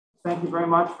Thank you very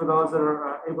much for those that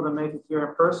are able to make it here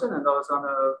in person and those on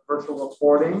the virtual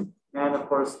recording, and of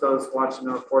course, those watching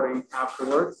the recording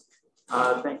afterwards.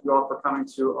 Thank you all for coming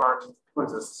to our, what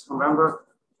is this, November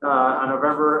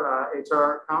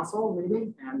HR Council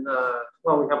meeting. And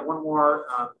well, we have one more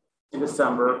in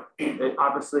December.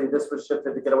 Obviously, this was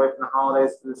shifted to get away from the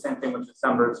holidays. Do the same thing with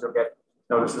December, so you'll get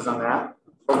notices on that.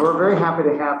 But we're very happy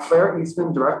to have Claire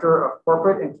Eastman, Director of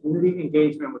Corporate and Community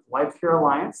Engagement with LifeCare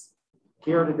Alliance,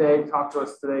 here today, talk to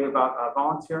us today about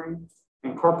volunteering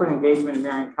and corporate engagement in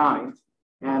Marion County.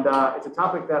 And it's a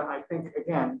topic that I think,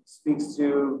 again, speaks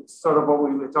to sort of what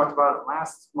we talked about at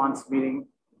last month's meeting.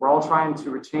 We're all trying to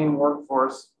retain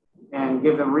workforce and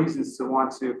give them reasons to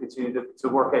want to continue to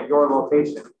work at your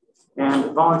location.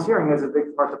 And volunteering has a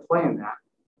big part to play in that.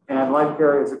 And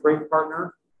LifeCare is a great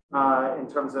partner in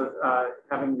terms of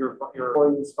having your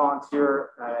employees volunteer,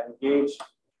 engage,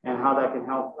 and how that can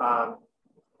help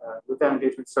with that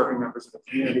engagement, serving members of the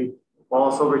community while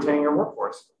also retaining your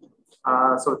workforce.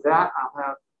 So with that, I'll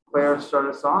have Claire start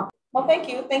us off. Well, thank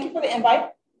you. Thank you for the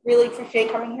invite. Really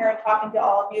appreciate coming here and talking to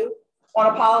all of you. Want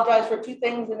to apologize for two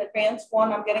things in advance.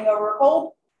 One, I'm getting over a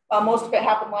cold. Most of it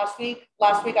happened last week.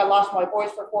 Last week, I lost my voice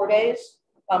for 4 days.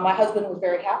 My husband was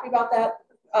very happy about that.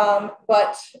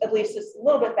 But at least it's a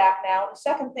little bit back now. The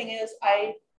second thing is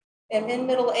I am in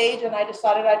middle age and I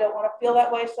decided I don't want to feel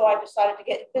that way. So I decided to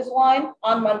get Invisalign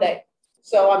on Monday.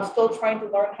 So I'm still trying to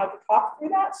learn how to talk through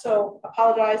that. So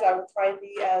apologize. I will try to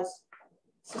be as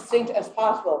succinct as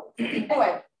possible.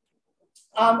 Anyway,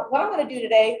 what I'm going to do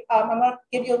today, I'm going to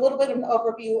give you a little bit of an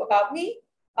overview about me,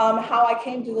 how I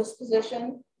came to this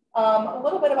position, a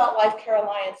little bit about LifeCare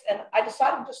Alliance. And I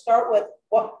decided to start with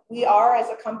what we are as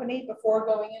a company before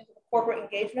going into the corporate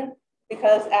engagement,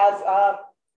 because as a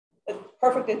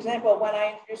perfect example, when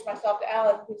I introduced myself to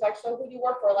Alan, he's like, so who do you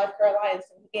work for, LifeCare Alliance?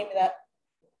 And he gave me that,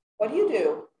 what do you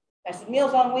do? I said,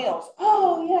 Meals on Wheels.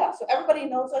 Oh yeah, so everybody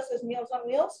knows us as Meals on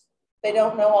Wheels. They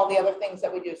don't know all the other things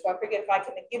that we do. So I figured if I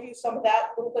can give you some of that,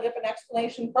 a little bit of an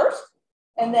explanation first,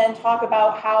 and then talk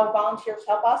about how volunteers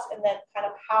help us, and then kind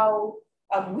of how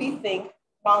we think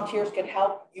volunteers can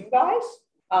help you guys.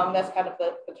 That's kind of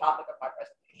the topic of my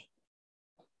presentation.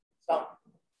 So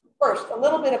first, a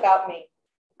little bit about me.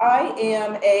 I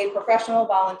am a professional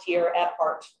volunteer at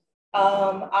heart.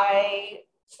 I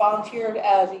volunteered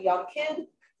as a young kid.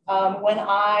 When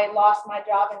I lost my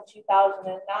job in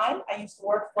 2009, I used to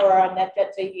work for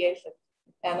NetJets Aviation.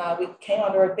 And we came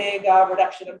under a big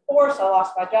reduction in force. I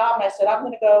lost my job and I said, I'm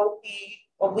going to go be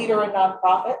a leader in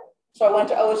nonprofit. So I went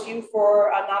to OSU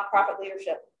for nonprofit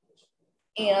leadership.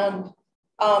 And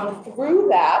through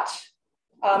that,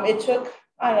 it took,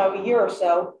 I don't know, a year or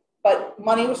so, but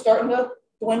money was starting to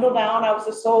dwindle down. I was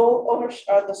the sole owner,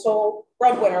 the sole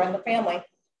breadwinner in the family.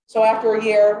 So after a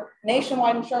year,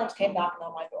 Nationwide Insurance came knocking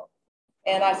on my door.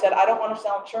 And I said, I don't want to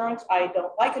sell insurance. I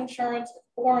don't like insurance. It's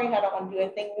boring. I don't want to do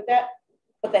anything with that.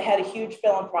 But they had a huge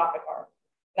philanthropic arm.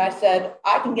 And I said,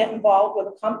 I can get involved with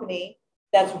a company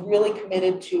that's really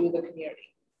committed to the community.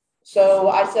 So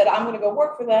I said, I'm going to go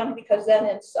work for them, because then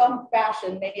in some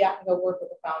fashion, maybe I can go work with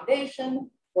a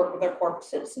foundation, work with their corporate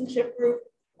citizenship group.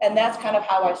 And that's kind of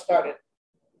how I started.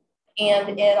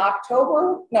 And in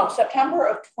September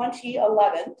of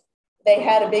 2011, they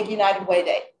had a big United Way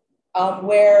Day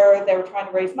where they were trying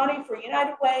to raise money for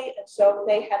United Way. And so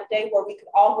they had a day where we could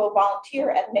all go volunteer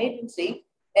at an agency.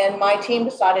 And my team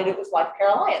decided it was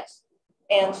LifeCare Alliance.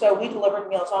 And so we delivered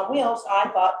Meals on Wheels. I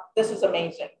thought, this is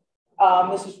amazing.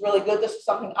 This is really good. This is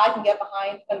something I can get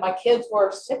behind. And my kids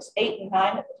were 6, 8, and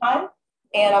 9 at the time.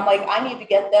 And I'm like, I need to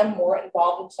get them more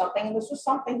involved in something. And this was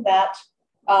something that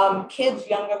kids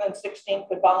younger than 16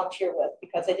 could volunteer with,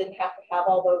 because they didn't have to have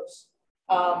all those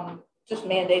just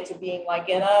mandates of being like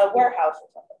in a warehouse or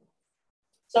something.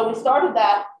 So we started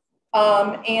that.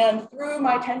 And through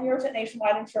my 10 years at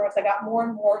Nationwide Insurance, I got more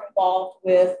and more involved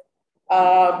with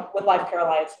LifeCare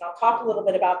Alliance. And I'll talk a little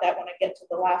bit about that when I get to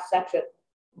the last section.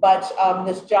 But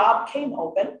this job came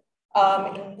open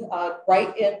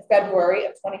right in February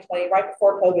of 2020, right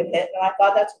before COVID hit. And I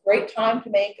thought that's a great time to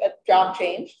make a job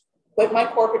change, quit my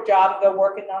corporate job and go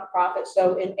work in nonprofit.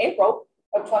 So in April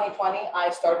of 2020, I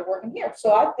started working here.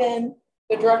 So I've been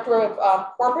the director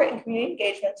of corporate and community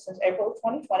engagement since April of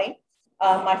 2020.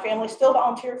 My family still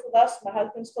volunteers with us. My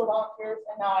husband still volunteers,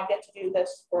 and now I get to do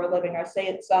this for a living. I say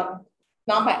it's not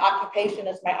my occupation,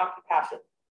 it's my occupation.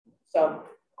 So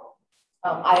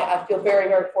I feel very,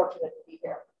 very fortunate to be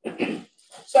here.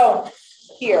 So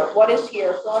here, what is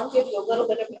here? So I'm going to give you a little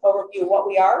bit of an overview of what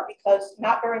we are, because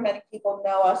not very many people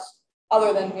know us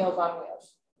other than Meals on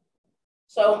Wheels.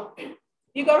 So if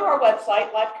you go to our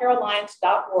website,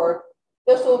 lifecarealliance.org,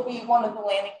 this will be one of the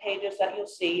landing pages that you'll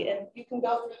see, and you can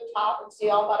go through the top and see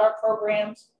all about our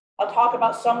programs. I'll talk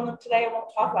about some of them today. I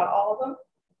won't talk about all of them.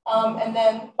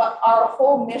 But our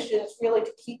whole mission is really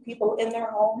to keep people in their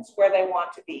homes where they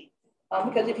want to be.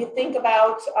 Because if you think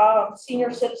about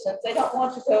senior citizens, they don't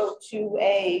want to go to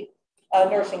a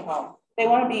nursing home. They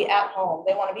want to be at home.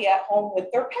 They want to be at home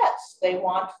with their pets. They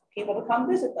want people to come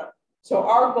visit them. So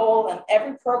our goal and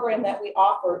every program that we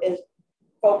offer is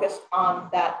focused on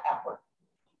that effort.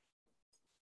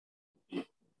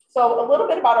 So a little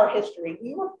bit about our history.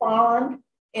 We were formed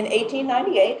in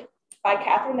 1898 by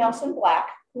Catherine Nelson Black,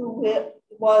 who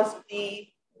was the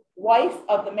wife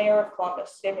of the mayor of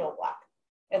Columbus, Samuel Black.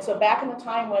 And so back in the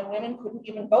time when women couldn't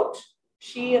even vote,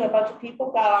 she and a bunch of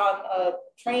people got on a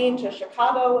train to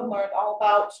Chicago and learned all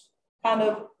about kind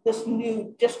of this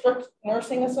new district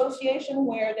nursing association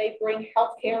where they bring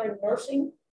healthcare and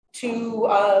nursing to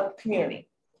a community.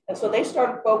 And so they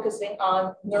started focusing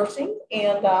on nursing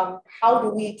and how do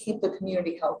we keep the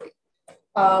community healthy.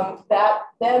 That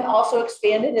then also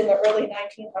expanded in the early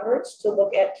 1900s to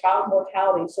look at child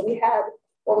mortality. So we had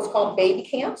what was called baby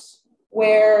camps,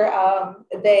 where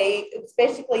it's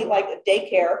basically like a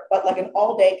daycare, but like an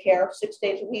all-day care, 6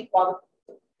 days a week while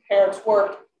the parents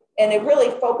worked. And it really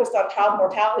focused on child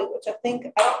mortality, which I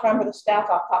don't remember the stats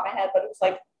off the top of my head, but it was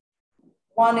like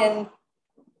 1 in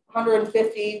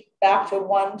 150 back to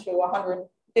 1 to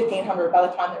 1,500 by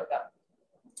the time they were done.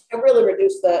 It really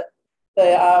reduced the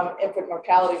infant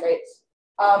mortality rates.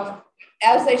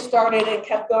 As they started and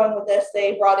kept going with this,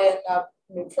 they brought in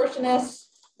nutritionists,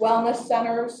 wellness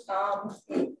centers,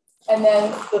 and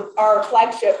then our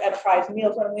flagship enterprise,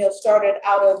 Meals on Wheels, started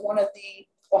out of one of the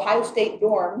Ohio State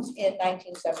dorms in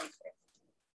 1973.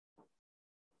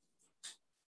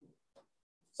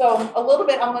 So a little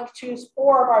bit, I'm going to choose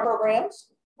 4 of our programs.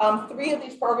 3 of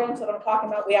these programs that I'm talking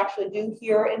about, we actually do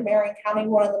here in Marion County.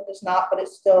 One of them does not, but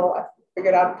it's still, I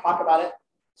figured I'd talk about it.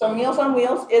 So Meals on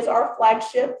Wheels is our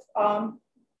flagship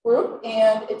group,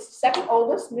 and it's the second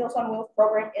oldest Meals on Wheels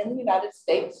program in the United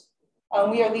States.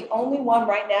 We are the only one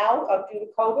right now, due to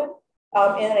COVID,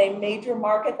 in a major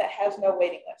market that has no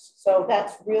waiting list. So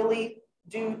that's really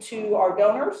due to our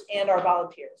donors and our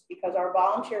volunteers, because our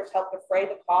volunteers help defray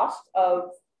the cost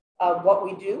of what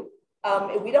we do.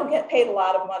 We don't get paid a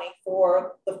lot of money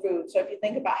for the food. So if you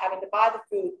think about having to buy the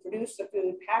food, produce the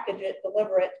food, package it,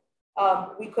 deliver it,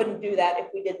 we couldn't do that if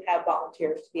we didn't have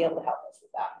volunteers to be able to help us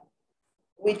with that.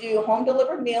 We do home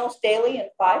delivered meals daily in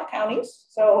 5 counties.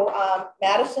 So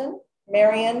Madison,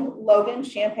 Marion, Logan,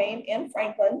 Champaign, and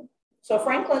Franklin. So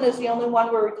Franklin is the only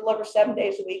one where we deliver 7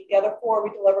 days a week. The other 4, we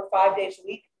deliver 5 days a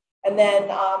week. And then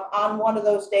on one of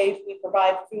those days, we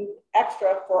provide food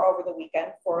extra for over the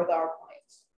weekend for our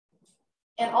clients.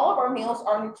 And all of our meals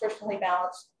are nutritionally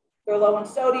balanced. They're low in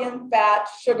sodium, fat,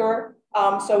 sugar.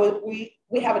 So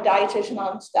we have a dietitian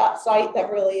on that site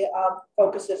that really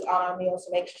focuses on our meals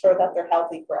to make sure that they're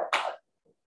healthy for everyone.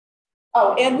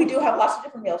 Oh, and we do have lots of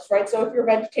different meals, right? So if you're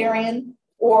a vegetarian,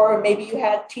 or maybe you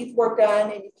had teeth work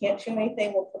done and you can't chew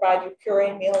anything, we'll provide you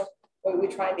pureed meals. We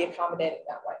try and be accommodating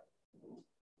that way.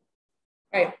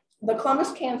 All right, the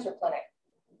Columbus Cancer Clinic.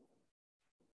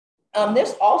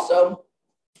 This also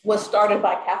was started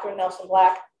by Catherine Nelson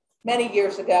Black many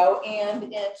years ago, and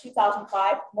in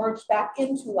 2005 merged back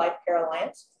into LifeCare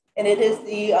Alliance. And it is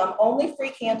the only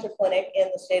free cancer clinic in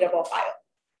the state of Ohio.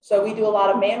 So we do a lot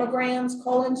of mammograms,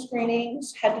 colon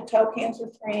screenings, head to toe cancer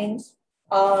screenings.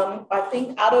 I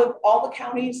think out of all the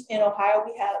counties in Ohio,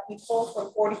 we pull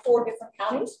from 44 different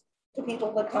counties to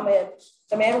people that come in.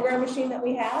 The mammogram machine that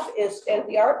we have is state of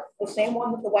the art, the same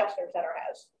one that the Wexner Center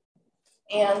has.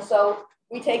 And so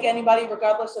we take anybody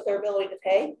regardless of their ability to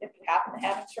pay. If you happen to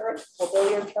have insurance, we'll bill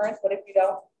your insurance, but if you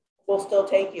don't, we'll still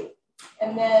take you.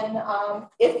 And then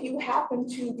if you happen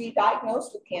to be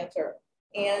diagnosed with cancer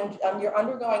and you're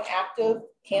undergoing active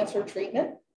cancer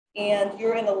treatment and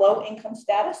you're in a low income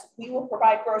status, we will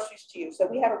provide groceries to you. So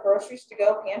we have a groceries to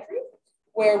go pantry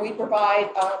where we provide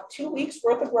 2 weeks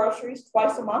worth of groceries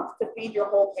twice a month to feed your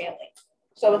whole family.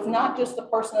 So it's not just the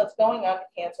person that's going on to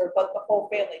cancer, but the whole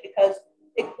family, because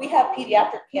we have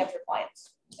pediatric cancer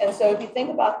clients. And so if you think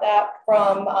about that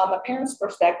from a parent's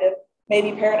perspective, maybe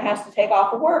a parent has to take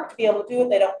off of work to be able to do it.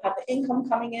 They don't have the income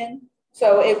coming in.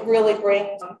 So it really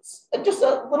brings just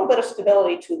a little bit of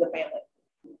stability to the family.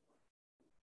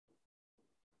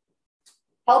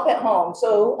 Help at home.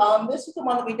 So this is the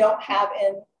one that we don't have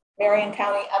in Marion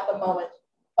County at the moment,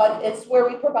 but it's where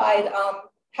we provide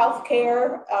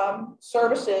healthcare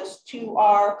services to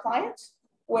our clients,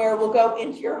 where we'll go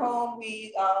into your home.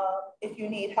 If you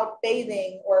need help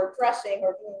bathing or dressing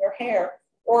or doing your hair,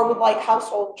 or would like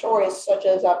household chores such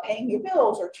as paying your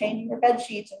bills or changing your bed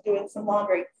sheets and doing some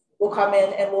laundry, we'll come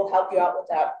in and we'll help you out with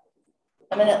that.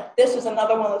 I mean, this is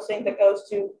another one of those things that goes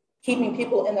to keeping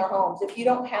people in their homes. If you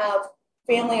don't have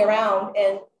family around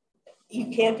and you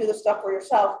can't do the stuff for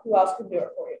yourself, who else can do it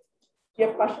for you? Do you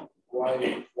have a question?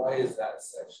 Why is that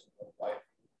section of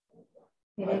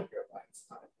LifeCare Alliance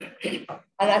not?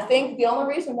 And I think the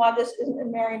only reason why this isn't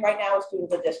in Marion right now is due to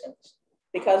the distance,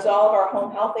 because all of our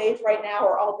home health aides right now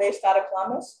are all based out of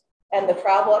Columbus and the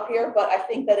travel up here. But I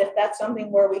think that if that's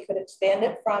something where we could expand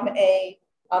it from a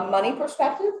money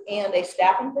perspective and a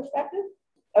staffing perspective,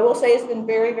 I will say it's been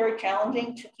very, very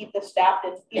challenging to keep the staff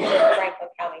even in Franklin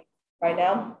County right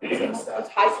now. It's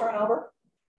high turnover.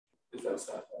 Is that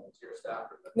staff volunteer staff?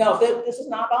 No, this is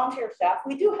not volunteer staff.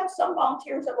 We do have some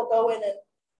volunteers that will go in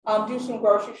and do some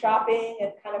grocery shopping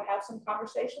and kind of have some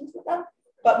conversations with them.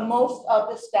 But most of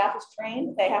the staff is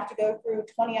trained. They have to go through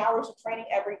 20 hours of training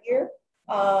every year.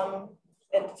 And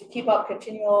to keep up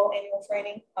continual annual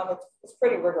training, it's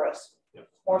pretty rigorous,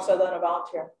 more so than a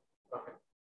volunteer. Okay.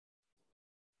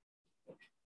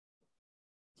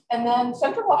 And then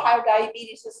Central Ohio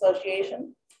Diabetes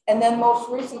Association. And then most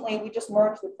recently, we just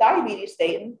merged with Diabetes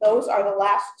Dayton. Those are the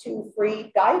last two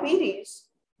free diabetes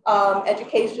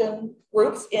education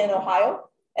groups in Ohio.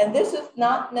 And this is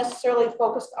not necessarily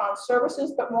focused on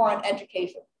services, but more on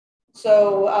education.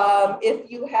 So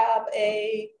if you have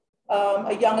a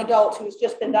young adult who's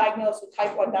just been diagnosed with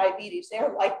type 1 diabetes,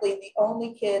 they're likely the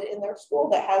only kid in their school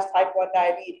that has type 1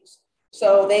 diabetes.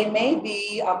 So they may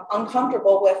be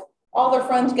uncomfortable with all their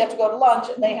friends get to go to lunch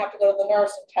and they have to go to the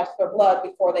nurse and test their blood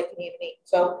before they can even eat.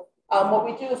 So what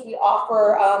we do is we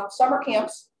offer summer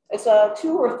camps. It's a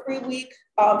 2 or 3 week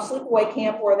sleepaway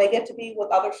camp where they get to be with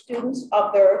other students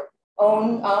of their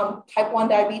own type 1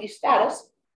 diabetes status.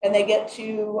 And they get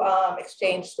to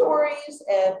exchange stories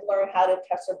and learn how to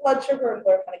test their blood sugar and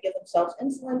learn how to give themselves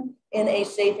insulin in a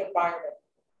safe environment.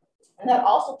 And that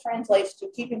also translates to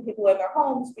keeping people in their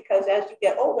homes, because as you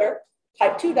get older,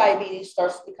 type 2 diabetes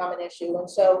starts to become an issue. And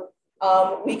so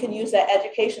we can use that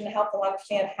education to help them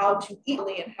understand how to eat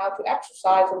and how to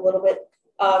exercise a little bit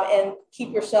and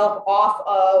keep yourself off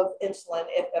of insulin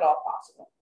if at all possible.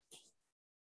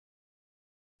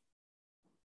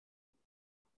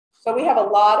 So we have a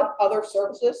lot of other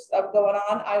services going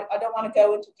on. I don't want to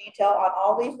go into detail on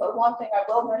all these, but one thing I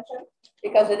will mention,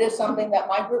 because it is something that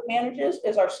my group manages,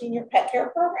 is our senior pet care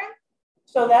program.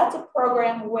 So that's a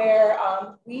program where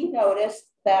we noticed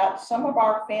that some of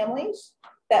our families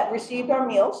that received our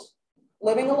meals,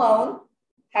 living alone,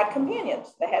 had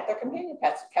companions. They had their companion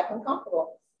pets, kept them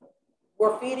comfortable.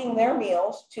 We're feeding their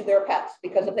meals to their pets,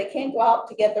 because if they can't go out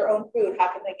to get their own food,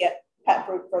 how can they get pet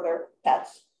food for their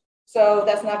pets? So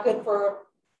that's not good for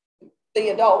the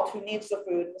adult who needs the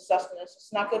food and the sustenance.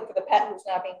 It's not good for the pet who's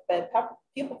not being fed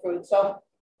people food. So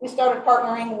we started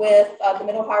partnering with the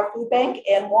Mid-Ohio Food Bank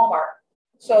and Walmart.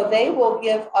 So they will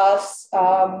give us,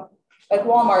 like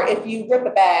Walmart, if you rip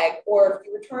a bag or if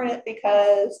you return it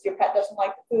because your pet doesn't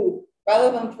like the food,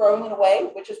 rather than throwing it away,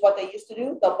 which is what they used to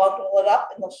do, they'll bundle it up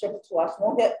and they'll ship it to us. And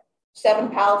we'll get 7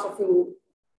 pallets of food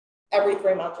every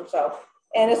 3 months or so.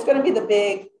 And it's going to be the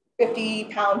big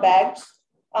 50-pound bags.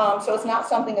 So it's not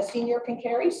something a senior can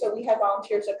carry. So we have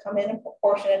volunteers that come in and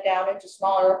proportion it down into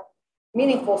smaller,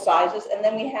 meaningful sizes. And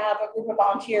then we have a group of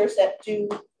volunteers that do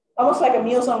almost like a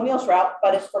Meals on Wheels route,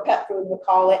 but it's for pet food. We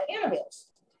call it Animals.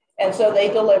 And so they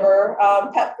deliver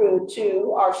pet food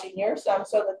to our seniors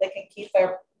so that they can keep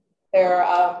their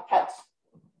pets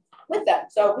with them.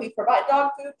 So we provide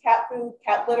dog food,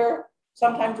 cat litter.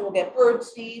 Sometimes we'll get bird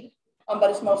seed,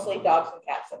 but it's mostly dogs and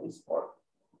cats that we support.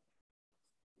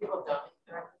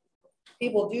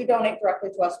 People do donate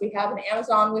directly to us. We have an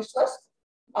Amazon wish list.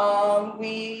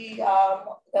 We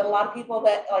got a lot of people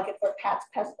that, like, if their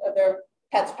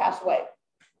pets pass away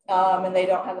and they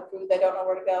don't have the food, they don't know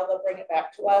where to go, they'll bring it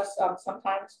back to us.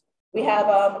 Sometimes we have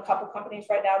a couple companies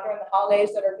right now during the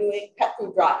holidays that are doing pet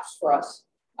food drives for us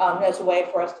as a way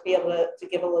for us to be able to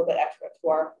give a little bit extra to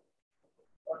our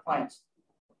clients.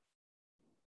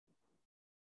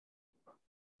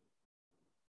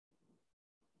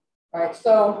 All right,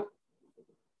 so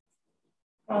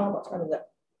what time is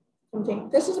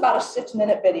it? This is about a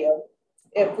 6-minute video,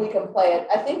 if we can play it.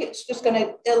 I think it's just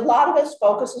a lot of this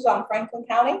focuses on Franklin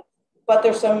County, but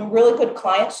there's some really good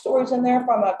client stories in there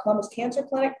from a Columbus Cancer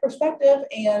Clinic perspective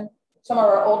and some of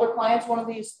our older clients. One of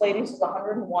these ladies is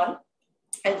 101,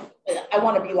 and I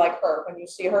want to be like her. When you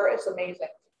see her, it's amazing.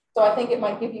 So I think it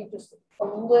might give you just a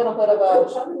little bit of a...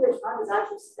 Some of your time is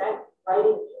actually spent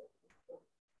writing.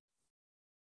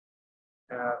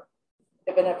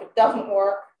 Even if it doesn't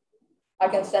work, I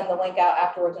can send the link out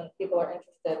afterwards, and if people are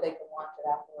interested, they can watch it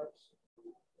afterwards.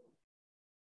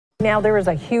 Now there is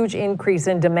a huge increase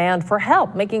in demand for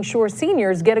help making sure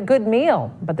seniors get a good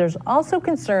meal, but there's also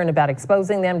concern about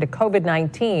exposing them to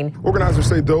COVID-19. Organizers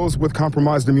say those with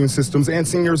compromised immune systems and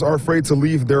seniors are afraid to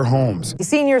leave their homes.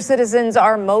 Senior citizens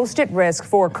are most at risk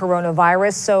for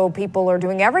coronavirus, so people are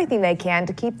doing everything they can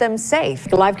to keep them safe.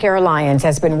 The LifeCare Alliance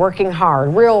has been working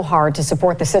hard, real hard, to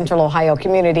support the Central Ohio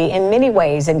community in many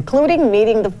ways, including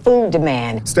meeting the food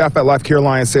demand. Staff at LifeCare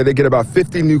Alliance say they get about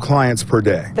 50 new clients per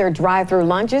day. Their drive-through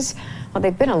lunches, well,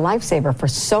 they've been a lifesaver for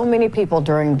so many people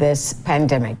during this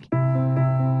pandemic.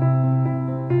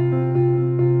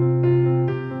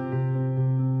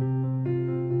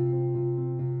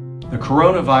 The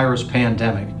coronavirus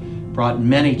pandemic brought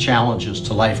many challenges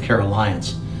to LifeCare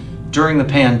Alliance. During the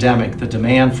pandemic, the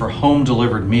demand for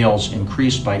home-delivered meals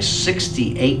increased by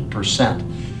 68%,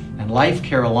 and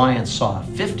LifeCare Alliance saw a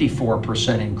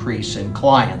 54% increase in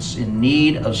clients in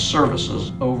need of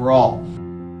services overall.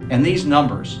 And these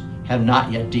numbers have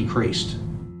not yet decreased.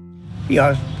 Yeah,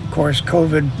 of course,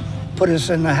 COVID put us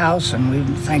in the house,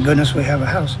 and thank goodness we have a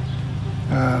house.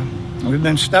 We've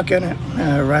been stuck in it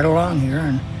right along here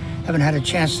and haven't had a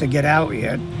chance to get out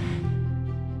yet.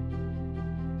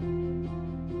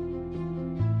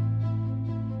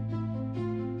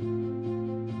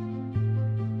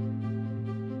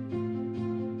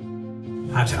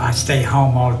 I stay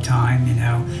home all the time, you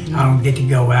know. I don't get to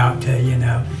go out to, you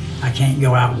know, I can't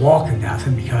go out and walk or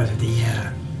nothing because of the,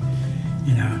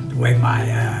 you know, the way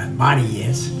my body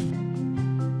is.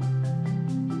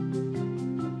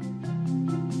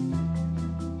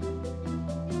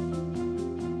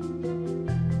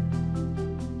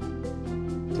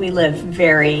 We live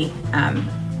very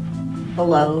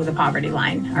below the poverty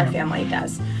line, our family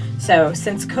does. So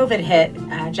since COVID hit,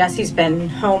 Jesse's been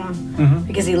home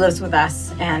because he lives with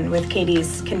us, and with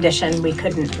Katie's condition, we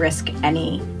couldn't risk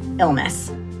any illness.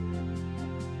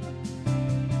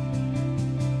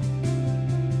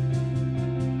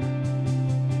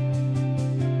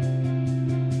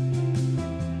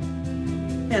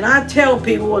 And I tell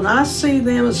people, when I see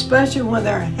them, especially when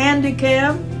they're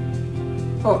handicapped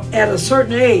or at a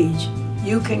certain age,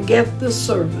 you can get the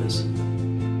service.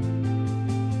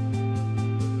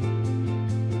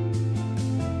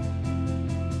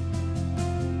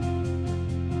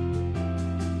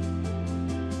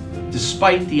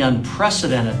 Despite the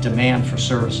unprecedented demand for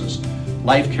services,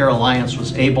 LifeCare Alliance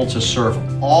was able to serve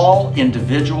all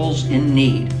individuals in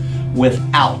need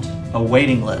without a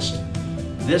waiting list.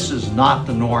 This is not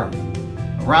the norm.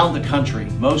 Around the country,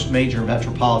 most major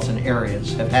metropolitan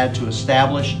areas have had to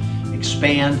establish,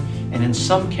 expand, and in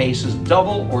some cases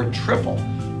double or triple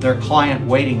their client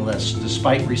waiting lists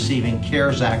despite receiving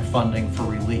CARES Act funding for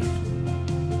relief.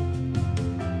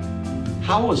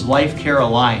 How was LifeCare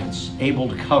Alliance able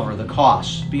to cover the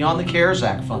costs beyond the CARES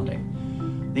Act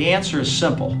funding? The answer is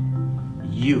simple: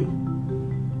 you.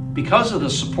 Because of the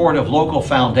support of local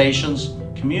foundations,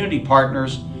 community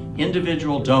partners,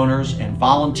 individual donors, and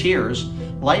volunteers,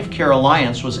 LifeCare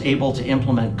Alliance was able to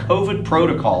implement COVID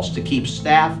protocols to keep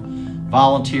staff,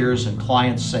 volunteers, and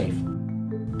clients safe,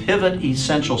 pivot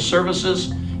essential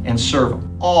services, and serve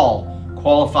all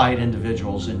qualified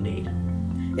individuals in need.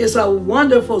 It's a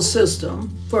wonderful system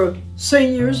for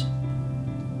seniors.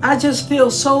 I just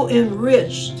feel so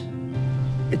enriched.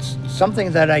 It's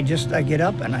something that I get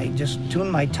up and I just tune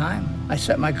my time. I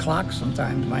set my clock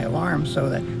sometimes, my alarm, so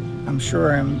that I'm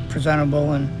sure I'm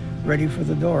presentable and ready for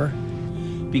the door.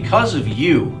 Because of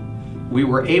you, we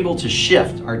were able to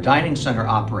shift our dining center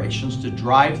operations to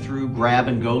drive-through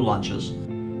grab-and-go lunches.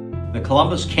 The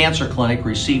Columbus Cancer Clinic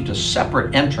received a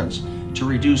separate entrance to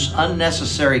reduce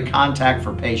unnecessary contact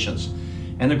for patients,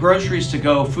 and the Groceries to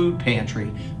Go food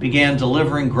pantry began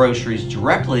delivering groceries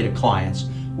directly to clients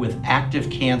with active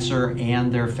cancer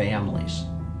and their families.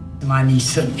 I need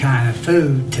some kind of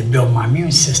food to build my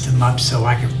immune system up so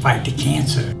I can fight the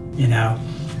cancer, you know,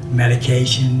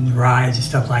 medication, rides and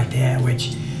stuff like that,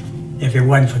 which if it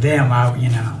wasn't for them,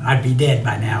 I'd be dead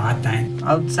by now, I think.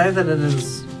 I would say that it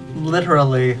is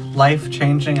literally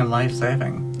life-changing and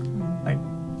life-saving. Like,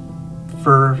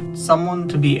 for someone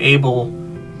to be able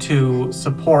to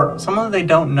support someone they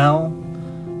don't know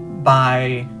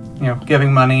by,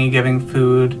 giving money, giving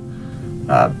food,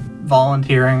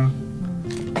 volunteering,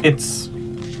 it's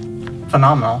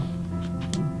phenomenal.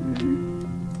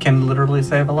 Can literally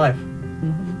save a life.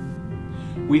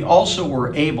 We also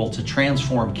were able to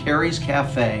transform Carrie's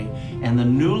Cafe and the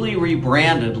newly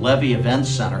rebranded Levy Events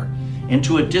Center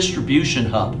into a distribution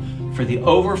hub for the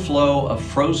overflow of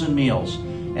frozen meals,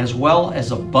 as well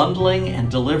as a bundling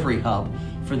and delivery hub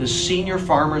for the Senior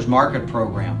Farmers Market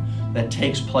program that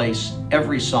takes place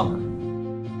every summer.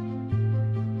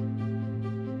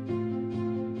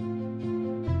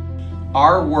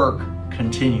 Our work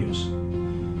continues.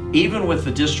 Even with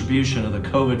the distribution of the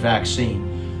COVID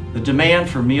vaccine, the demand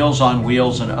for Meals on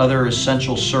Wheels and other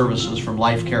essential services from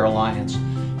LifeCare Alliance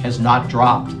has not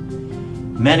dropped.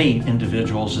 Many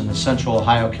individuals in the Central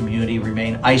Ohio community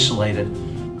remain isolated,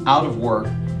 out of work,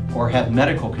 or have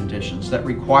medical conditions that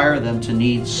require them to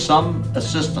need some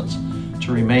assistance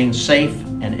to remain safe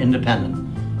and independent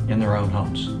in their own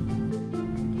homes.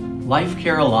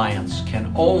 LifeCare Alliance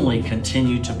can only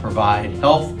continue to provide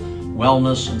health,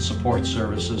 wellness, and support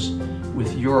services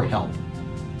with your help.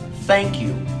 Thank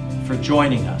you for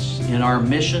joining us in our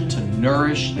mission to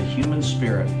nourish the human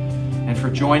spirit, and for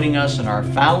joining us in our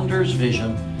founder's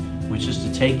vision, which is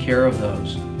to take care of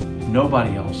those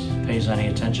nobody else pays any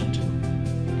attention to.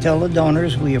 Tell the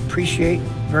donors we appreciate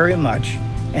very much,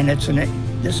 and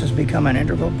this has become an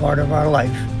integral part of our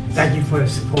life. Thank you for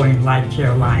supporting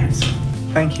LifeCare Alliance.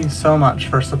 Thank you so much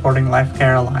for supporting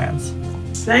LifeCare Alliance.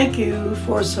 Thank you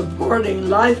for supporting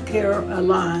LifeCare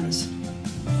Alliance.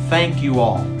 Thank you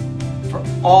all for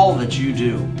all that you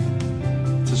do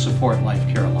to support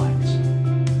LifeCare Alliance.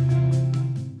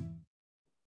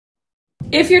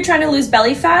 If you're trying to lose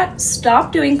belly fat,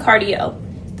 stop doing cardio.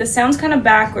 This sounds kind of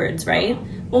backwards, right?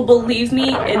 Well, believe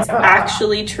me, it's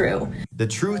actually true. The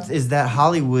truth is that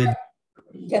Hollywood...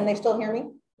 Can they still hear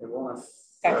me? They want us.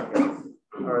 Okay.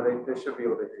 Or they should be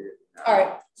able to hear you. All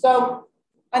right. So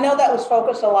I know that was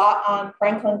focused a lot on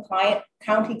Franklin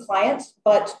County clients,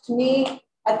 but to me,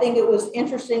 I think it was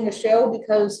interesting to show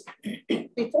because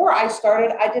before I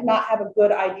started, I did not have a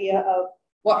good idea of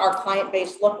what our client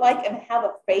base looked like and have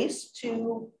a face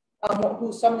to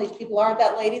who some of these people are.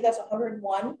 That lady, that's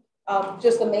 101.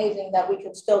 Just amazing that we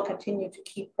can still continue to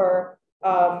keep her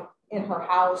in her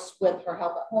house with her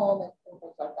help at home and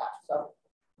things like that. So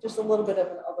just a little bit of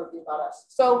an overview about us.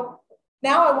 So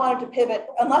now I wanted to pivot,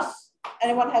 unless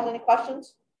anyone has any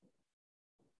questions.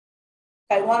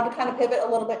 I wanted to kind of pivot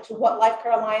a little bit to what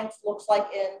LifeCare Alliance looks like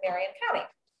in Marion County.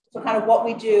 So kind of what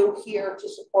we do here to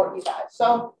support you guys.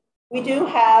 So we do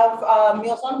have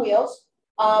Meals on Wheels.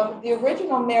 The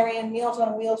original Marion Meals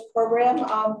on Wheels program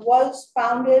was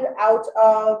founded out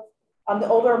of the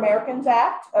Older Americans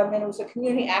Act, and it was a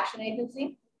community action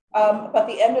agency. But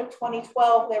the end of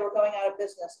 2012, they were going out of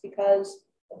business because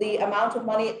the amount of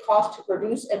money it cost to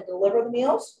produce and deliver the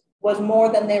meals was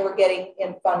more than they were getting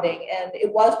in funding. And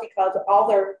it was because all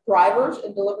their drivers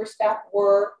and delivery staff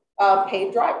were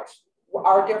paid drivers.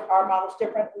 Our model's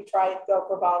different. We try and go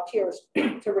for volunteers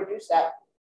to reduce that.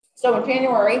 So in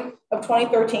January of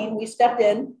 2013, we stepped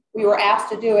in, we were asked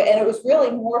to do it, and it was really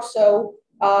more so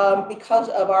because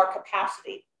of our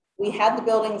capacity. We had the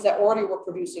buildings that already were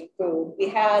producing food. We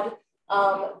had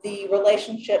the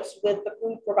relationships with the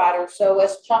food providers. So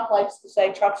as Chuck likes to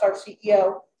say, Chuck's our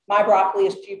CEO, my broccoli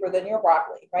is cheaper than your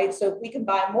broccoli, right? So if we can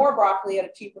buy more broccoli at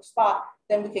a cheaper spot,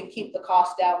 then we can keep the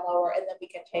cost down lower and then we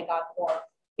can take on more.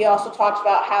 He also talks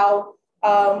about how,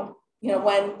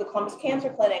 when the Columbus Cancer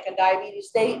Clinic and Diabetes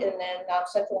State and then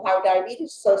Central Ohio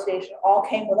Diabetes Association all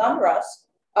came with under us,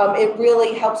 it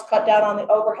really helps cut down on the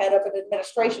overhead of an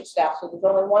administration staff. So there's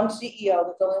only one CEO,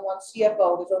 there's only one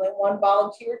CFO, there's only one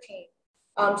volunteer team.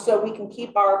 So we can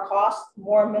keep our costs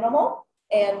more minimal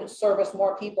and service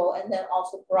more people, and then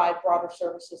also provide broader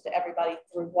services to everybody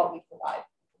through what we provide.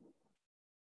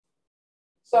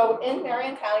 So in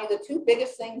Marion County, the two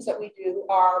biggest things that we do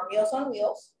are Meals on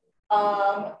Wheels,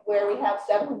 where we have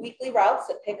 7 weekly routes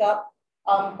that pick up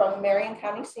from the Marion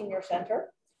County Senior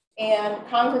Center, and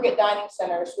congregate dining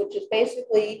centers, which is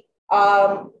basically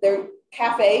they're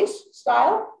cafes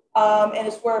style, and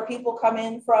it's where people come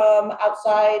in from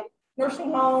outside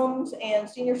nursing homes and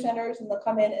senior centers, and they'll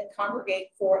come in and congregate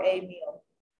for a meal.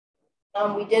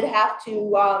 We did have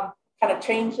to kind of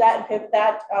change that and pivot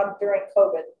that during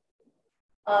COVID.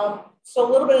 So a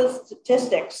little bit of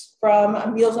statistics from a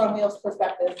Meals on Wheels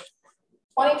perspective.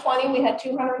 2020, we had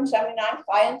 279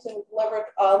 clients and we delivered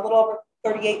a little over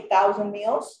 38,000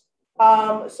 meals.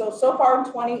 So far in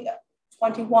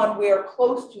 2021, we are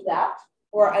close to that,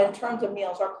 or in terms of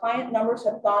meals. Our client numbers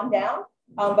have gone down,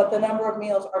 but the number of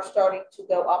meals are starting to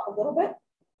go up a little bit.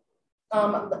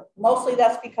 Mostly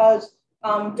that's because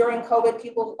during COVID,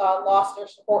 people lost their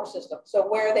support system. So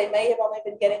where they may have only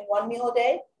been getting 1 meal a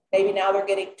day, maybe now they're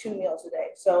getting 2 meals a day.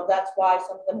 So that's why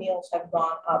some of the meals have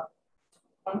gone up.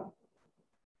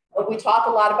 We talk a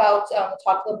lot about,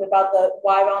 talk a little bit about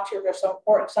why volunteers are so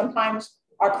important. Sometimes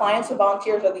our clients and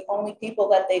volunteers are the only people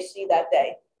that they see that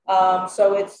day.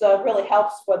 So it's really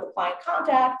helps with the client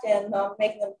contact and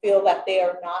making them feel that they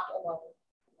are not alone.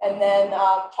 And then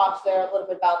talks there a little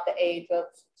bit about the age of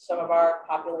some of our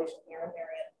population here in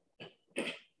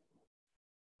Marion.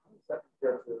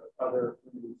 Compared to other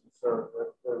communities you serve,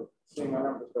 we're seeing our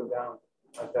numbers go down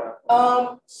like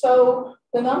that. So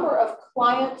the number of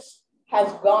clients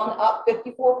has gone up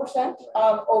 54%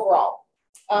 overall.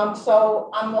 So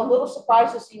I'm a little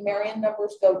surprised to see Marion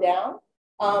numbers go down,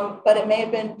 but it may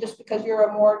have been just because you're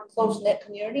a more close-knit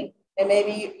community, and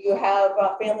maybe you have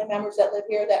family members that live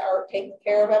here that are taking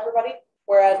care of everybody,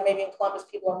 whereas maybe in Columbus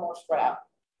people are more spread out.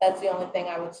 That's the only thing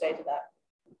I would say to that.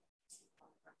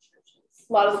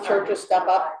 A lot of the churches step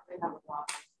up.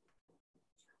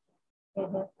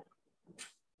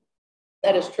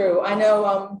 That is true. I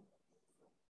know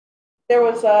there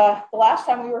was the last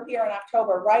time we were here in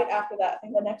October, right after that, I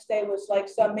think the next day was like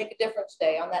some Make a Difference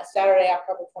Day on that Saturday,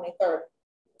 October 23rd.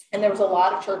 And there was a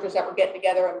lot of churches that were getting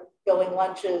together and building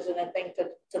lunches and a thing to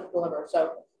deliver.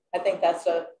 So I think that's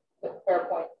a fair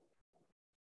point.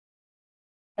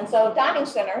 And so dining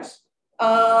centers.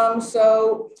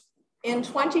 So in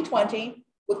 2020,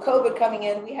 with COVID coming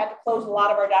in, we had to close a lot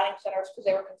of our dining centers because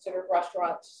they were considered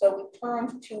restaurants. So we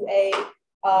turned to a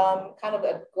kind of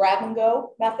a grab and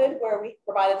go method where we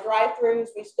provided drive-throughs.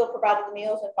 We still provided the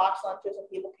meals and box lunches, and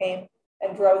people came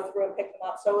and drove through and picked them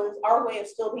up. So it was our way of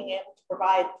still being able to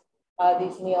provide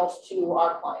these meals to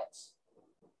our clients.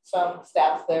 Some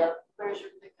stats there. Where's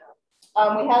your pickup?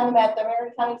 We had them at the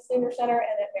Marion County Senior Center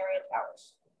and at Marion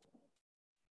Towers.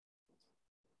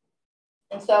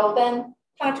 And so then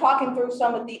kind of talking through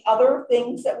some of the other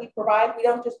things that we provide. We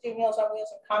don't just do Meals on Wheels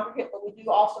and Congregate, but we do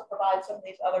also provide some of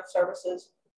these other services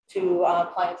to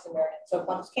clients in Marion. So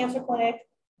Columbus Cancer Clinic,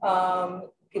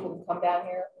 people can come down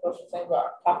here,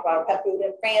 talk about our pet food,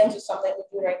 and fans is something we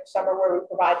do during the summer where we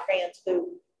provide fans to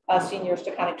seniors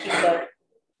to kind of keep the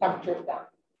temperatures down.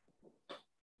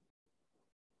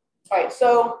 All right,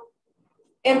 so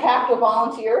impact of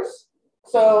volunteers.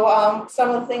 So some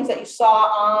of the things that you saw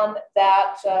on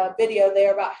that video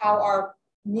there about how our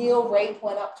meal rate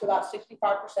went up to about 65%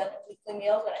 of weekly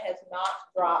meals, and it has not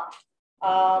dropped,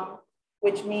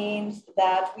 which means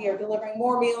that we are delivering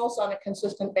more meals on a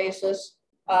consistent basis.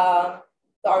 Our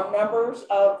numbers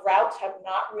of routes have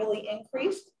not really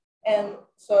increased. And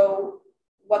so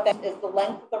what that is, the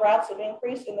length of the routes have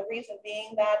increased. And the reason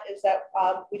being that is that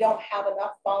we don't have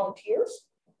enough volunteers.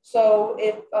 So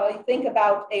if you think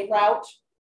about a route,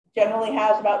 generally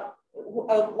has about,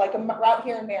 like a route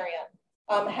here in Marion,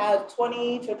 has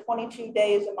 20 to 22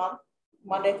 days a month,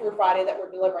 Monday through Friday, that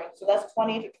we're delivering. So that's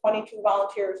 20 to 22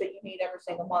 volunteers that you need every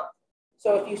single month.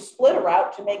 So if you split a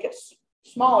route to make it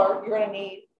smaller, you're going to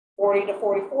need 40 to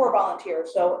 44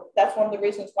 volunteers. So that's one of the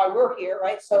reasons why we're here,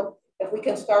 right? So if we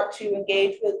can start to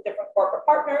engage with different corporate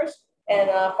partners and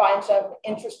find some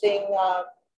interesting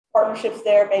partnerships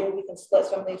there, maybe we can split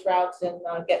some of these routes and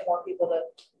get more people to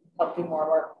help do more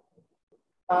work.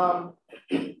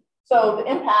 So the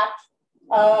impact,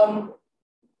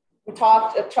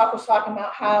 Chuck was talking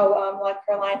about how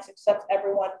LifeCare Alliance accepts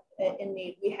everyone in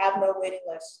need. We have no waiting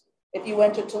lists. If you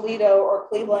went to Toledo or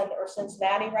Cleveland or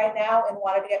Cincinnati right now and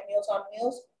wanted to get Meals on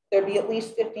Wheels, there'd be at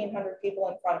least 1,500 people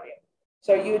in front of you.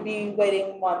 So you would be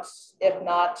waiting months, if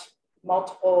not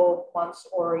multiple months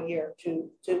or a year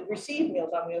to receive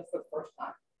Meals on Wheels for the first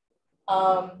time.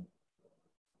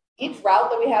 Each route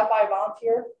that we have by a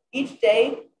volunteer, each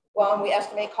day, we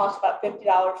estimate costs about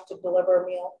 $50 to deliver a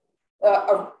meal,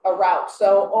 a route.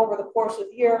 So over the course of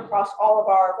the year, across all of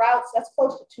our routes, that's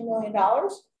close to $2 million.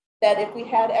 That if we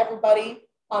had everybody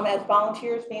as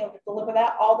volunteers being able to deliver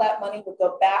that, all that money would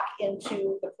go back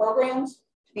into the programs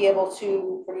to be able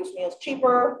to produce meals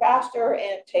cheaper, faster,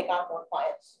 and take on more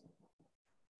clients.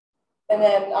 And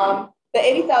then the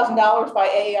 $80,000 by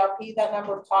AARP, that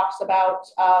number talks about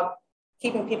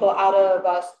keeping people out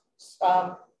of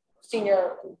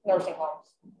senior nursing homes.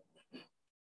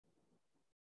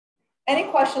 Any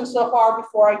questions so far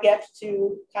before I get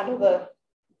to kind of the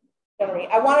summary?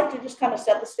 I wanted to just kind of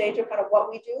set the stage of kind of what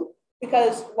we do,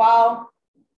 because while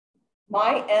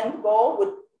my end goal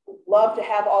would love to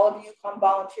have all of you come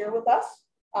volunteer with us,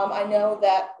 I know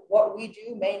that what we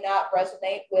do may not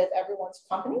resonate with everyone's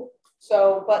company.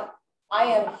 So, but I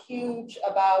am huge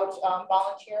about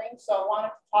volunteering. So I wanted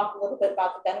to talk a little bit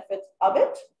about the benefits of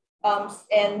it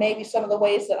and maybe some of the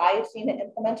ways that I have seen it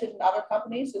implemented in other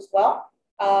companies as well,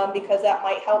 because that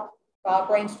might help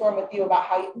brainstorm with you about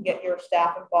how you can get your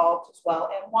staff involved as well,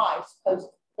 and why, because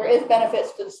there is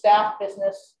benefits to the staff,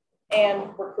 business, and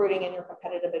recruiting in your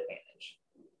competitive advantage.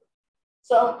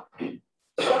 So,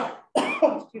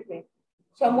 excuse me,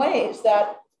 some ways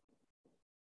that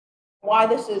why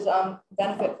this is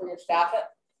benefit for your staff.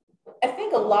 I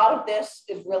think a lot of this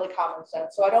is really common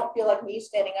sense. So I don't feel like me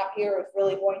standing up here is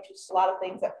really going to say a lot of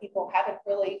things that people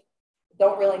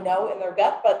don't really know in their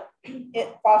gut, but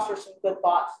it fosters some good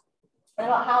thoughts and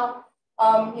about how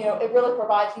it really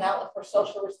provides an outlet for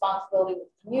social responsibility with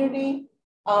the community.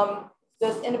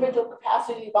 This individual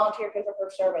capacity to volunteer gives of her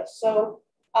service. So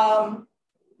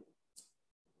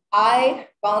I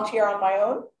volunteer on my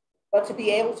own, but to be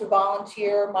able to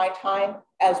volunteer my time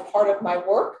as part of my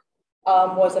work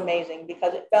was amazing,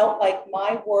 because it felt like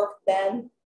my work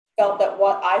then felt that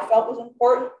what I felt was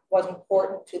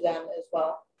important to them as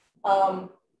well.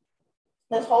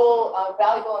 This whole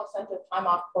valuable incentive time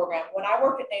off program, when I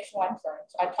worked at Nationwide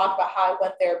Insurance, I talked about how I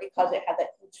went there because it had that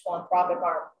huge philanthropic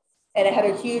arm, and it had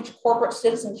a huge corporate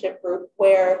citizenship group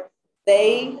where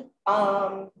they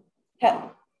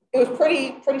it was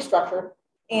pretty structured,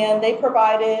 and they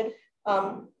provided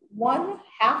 1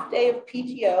 half day of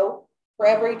PTO for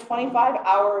every 25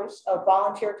 hours of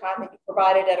volunteer time that you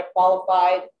provided at a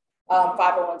qualified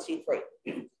 501c3.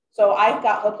 So I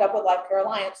got hooked up with LifeCare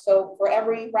Alliance. So for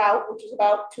every route, which is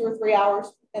about 2 or 3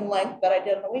 hours in length that I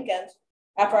did on the weekends,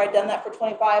 after I'd done that for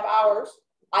 25 hours,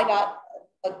 I got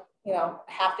a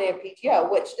half day of PTO,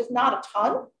 which is not a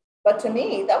ton, but to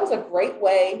me, that was a great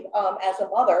way as a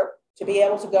mother to be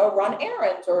able to go run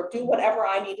errands or do whatever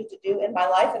I needed to do in my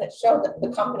life. And it showed that the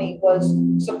company was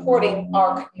supporting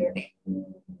our community.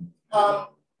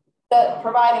 That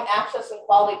providing access and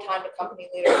quality time to company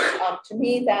leaders, to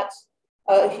me, that's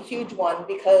a huge one,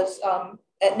 because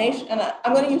at Nation, and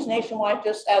I'm going to use Nationwide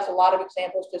just as a lot of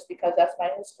examples, just because that's my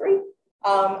history.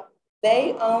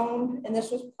 They owned, and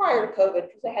this was prior to COVID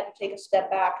because they had to take a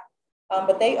step back,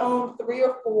 but they owned 3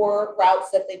 or 4 routes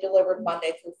that they delivered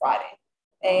Monday through Friday.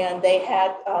 And they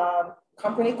had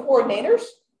company coordinators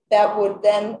that would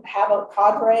then have a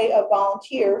cadre of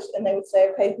volunteers, and they would say,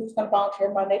 okay, who's going to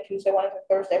volunteer Monday, Tuesday, Wednesday,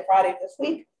 Thursday, Friday this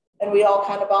week? And we all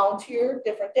kind of volunteered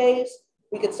different days.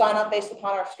 We could sign up based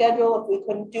upon our schedule. If we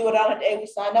couldn't do it on a day we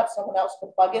signed up, someone else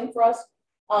could plug in for us.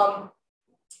 And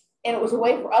it was a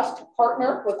way for us to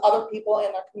partner with other people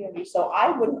in our community. So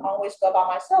I wouldn't always go by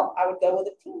myself. I would go with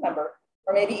a team member,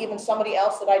 or maybe even somebody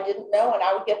else that I didn't know, and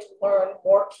I would get to learn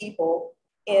more people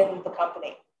in the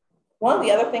company. One of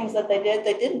the other things that they did,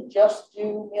 they didn't just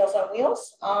do Meals on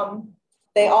Wheels.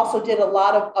 They also did a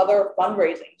lot of other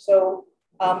fundraising. So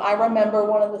I remember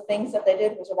one of the things that they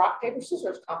did was a rock, paper,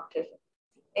 scissors competition.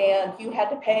 And you had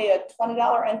to pay a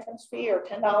 $20 entrance fee or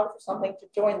 $10 or something to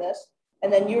join this.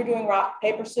 And then you're doing rock,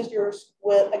 paper, scissors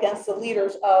against the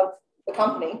leaders of the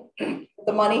company.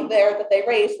 The money there that they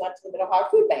raised went to the Mid-Ohio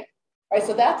Food Bank. Right?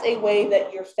 So that's a way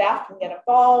that your staff can get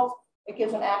involved. It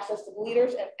gives them access to the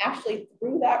leaders. And actually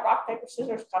through that rock, paper,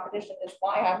 scissors competition is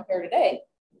why I'm here today,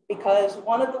 because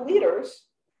one of the leaders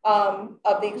of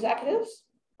the executives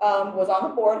was on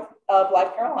the board of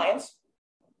LifeCare Alliance.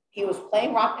 He was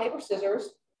playing rock, paper, scissors,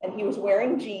 and he was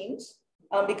wearing jeans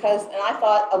and I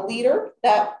thought a leader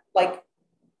that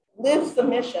lives the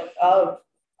mission of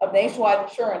Nationwide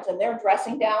Insurance, and they're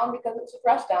dressing down because it's a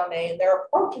dress down day, and they're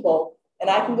approachable, and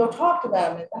I can go talk to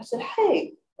them. And I said,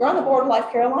 hey, you're on the board of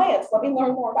LifeCare Alliance. Let me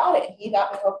learn more about it. And he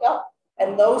got me hooked up.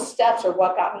 And those steps are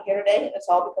what got me here today. And it's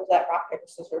all because of that rock, paper,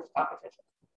 scissors competition.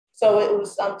 So it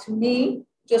was, to me,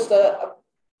 just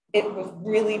it was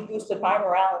really boosted my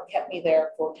morale and kept me there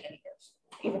for 10 years,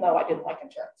 even though I didn't like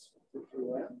insurance.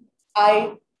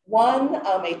 I won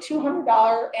a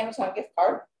 $200 Amazon gift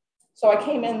card. So I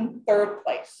came in 3rd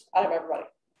place out of everybody.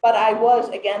 But I was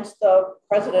against the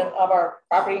president of our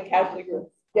property and casualty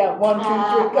group. Yeah, 1, 2, 3,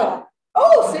 go.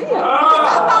 Oh, see ya.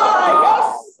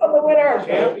 Yes, I'm the winner.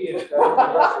 Champion.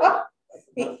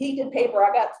 he did paper.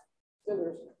 I got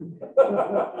scissors.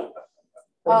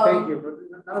 Thank you.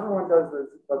 But not everyone does this.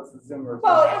 What's the Zoomer?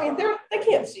 Well, I mean, they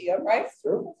can't see them, right?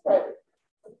 Sure. That's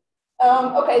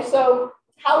right. Okay, so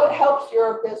how it helps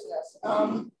your business.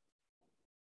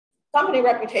 Company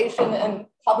reputation and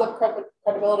public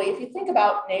credibility. If you think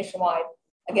about Nationwide,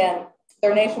 again,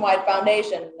 their Nationwide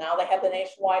Foundation. Now they have the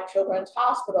Nationwide Children's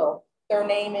Hospital. Their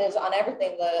name is on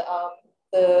everything.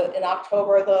 In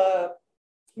October, the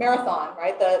marathon,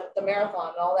 right? The marathon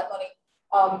and all that money.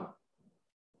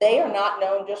 They are not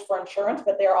known just for insurance,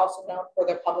 but they're also known for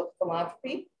their public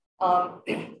philanthropy. I'm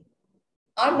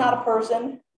not a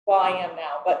person, well, I am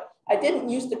now, but I didn't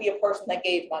used to be a person that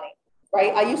gave money,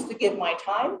 right? I used to give my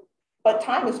time, but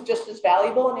time is just as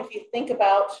valuable. And if you think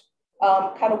about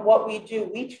kind of what we do,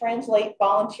 we translate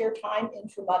volunteer time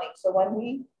into money. So when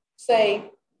we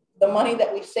say the money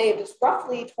that we saved is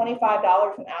roughly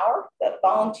 $25 an hour that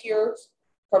volunteers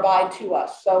provide to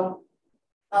us. So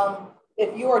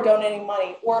if you are donating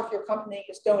money, or if your company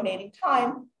is donating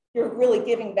time, you're really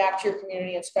giving back to your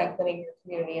community and strengthening your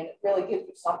community, and it really gives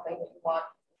you something that you want.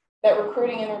 That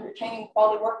recruiting and retaining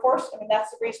quality workforce, I mean,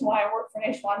 that's the reason why I worked for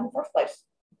Nationwide in the first place.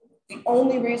 The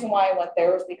only reason why I went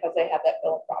there was because they had that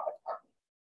philanthropic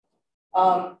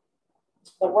department.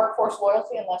 The workforce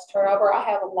loyalty and less turnover. I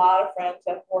have a lot of friends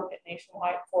that have worked at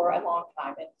Nationwide for a long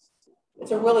time.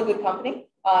 It's a really good company.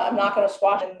 I'm not going to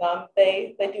squash them.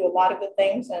 They do a lot of good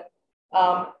things, and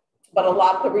but a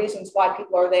lot of the reasons why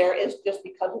people are there is just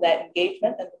because of that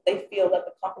engagement, and they feel that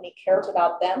the company cares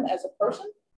about them as a person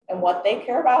and what they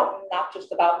care about, and not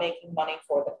just about making money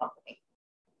for the company.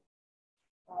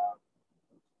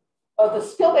 The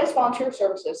skill-based volunteer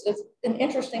services is an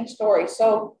interesting story.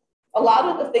 So a lot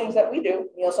of the things that we do,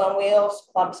 Meals on Wheels,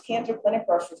 Columbus Cancer Clinic,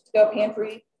 Groceries to Go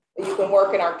Pantry, you can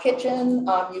work in our kitchen,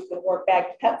 you can work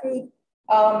bagged pet food,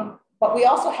 but we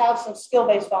also have some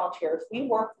skill-based volunteers. We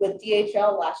worked with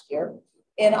DHL last year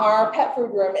in our pet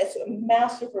food room. It's a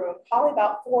massive room, probably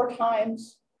about 4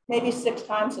 times, maybe 6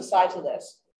 times the size of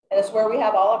this. And it's where we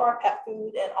have all of our pet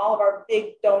food and all of our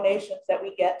big donations that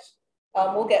we get.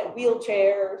 We'll get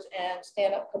wheelchairs and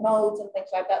stand-up commodes and things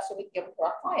like that, so we can give them to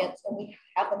our clients, and we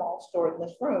have them all stored in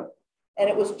this room. And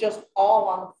it was just all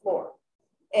on the floor.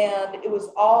 And it was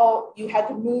all, you had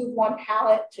to move one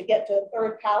pallet to get to a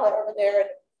third pallet over there. And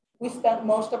we spent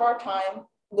most of our time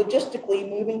logistically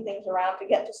moving things around to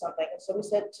get to something. And so we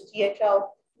said to DHL,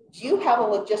 do you have a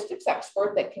logistics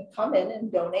expert that can come in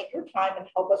and donate your time and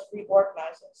help us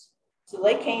reorganize this? So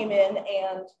they came in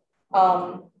and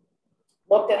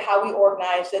looked at how we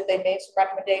organized it. They made some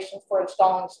recommendations for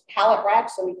installing some pallet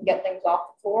racks so we can get things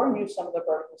off the floor and use some of the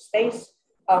vertical space.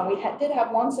 We did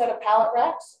have 1 set of pallet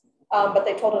racks, but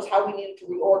they told us how we needed to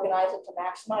reorganize it to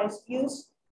maximize use.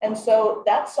 And so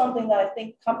that's something that I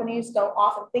think companies don't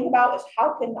often think about, is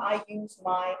how can I use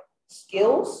my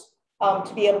skills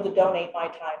to be able to donate my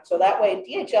time. So that way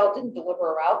DHL didn't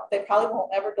deliver a route. They probably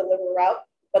won't ever deliver a route,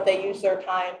 but they use their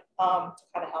time to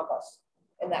kind of help us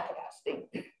in that capacity.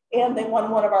 And they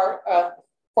won one of our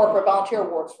corporate volunteer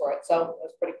awards for it. So it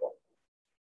was pretty cool.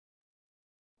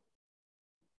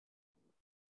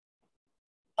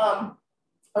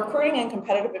 Recruiting and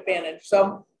competitive advantage.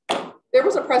 So there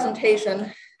was a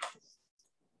presentation.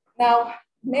 Now,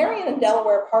 Marion and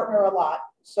Delaware partner a lot.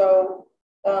 So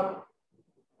I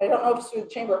don't know if it's through the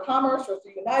Chamber of Commerce or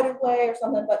through United Way or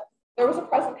something, but there was a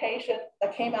presentation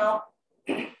that came out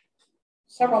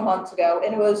several months ago,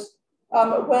 and it was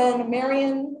when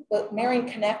Marion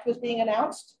Connect was being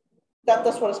announced.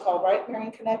 That's what it's called, right?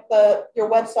 Marion Connect, your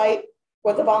website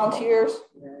with the volunteers.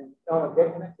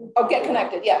 Get Connected? Oh, Get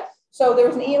Connected, yeah. So there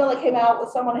was an email that came out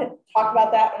with someone had talked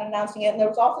about that and announcing it. And there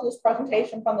was also this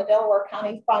presentation from the Delaware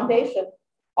County Foundation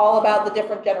all about the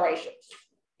different generations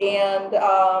and,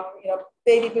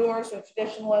 baby boomers and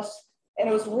traditionalists. And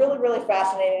it was really, really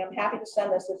fascinating. I'm happy to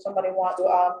send this if somebody wants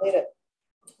to lead it.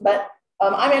 But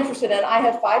I'm interested in, I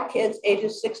have 5 kids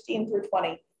ages 16 through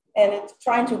 20, and it's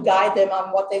trying to guide them on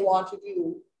what they want to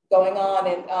do going on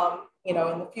in,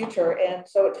 in the future. And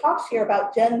so it talks here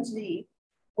about Gen Z,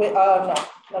 let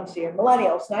me see here,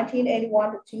 millennials,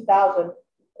 1981 to 2000.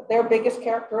 Their biggest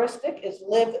characteristic is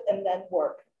live and then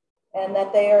work, and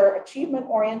that they are achievement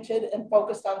oriented and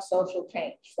focused on social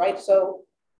change, right? So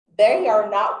they are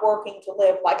not working to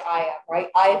live like I am, right?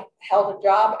 I held a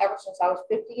job ever since I was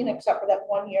 15, except for that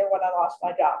 1 year when I lost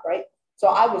my job, right? So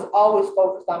I was always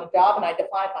focused on a job, and I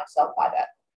defined myself by that.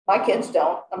 My kids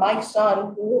don't. My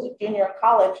son, who was a junior in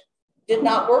college, did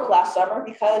not work last summer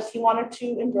because he wanted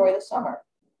to enjoy the summer,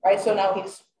 right? So now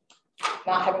he's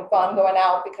not having fun going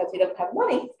out because he doesn't have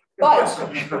money, but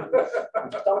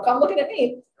don't come looking at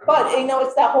me. But,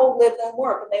 it's that whole live and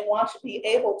work, and they want to be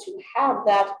able to have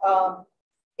that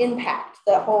impact,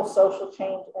 that whole social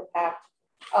change impact.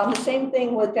 The same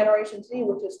thing with Generation Z,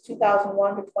 which is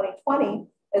 2001 to 2020,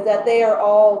 is that they are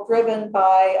all driven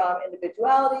by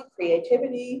individuality,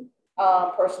 creativity,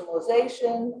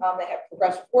 personalization. They have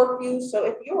progressive work views. So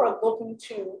if you are looking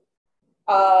to,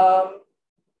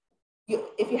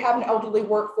 if you have an elderly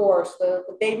workforce, the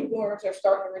baby boomers are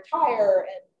starting to retire,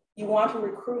 and you want to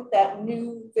recruit that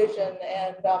new vision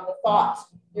and the thoughts,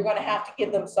 you're going to have to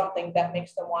give them something that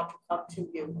makes them want to come to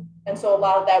you. And so a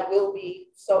lot of that will be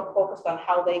so focused on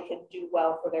how they can do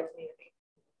well for their community.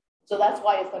 So that's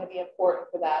why it's going to be important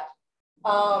for that.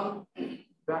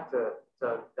 Back to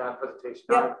that presentation.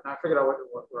 Yeah. I figured out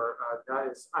what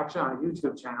that is actually on a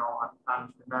YouTube channel,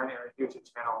 on the Marion Area YouTube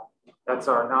channel. That's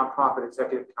our nonprofit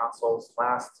executive council's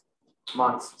last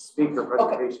month's speaker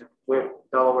presentation with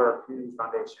Delaware Community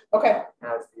Foundation. Okay.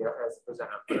 As the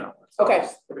presenter for that one. So okay.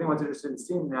 If anyone's interested in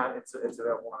seeing that, it's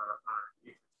available on our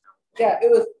YouTube channel. Yeah,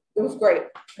 it was It was great.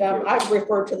 I've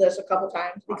referred to this a couple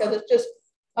times because it's just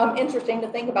interesting to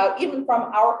think about, even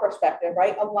from our perspective,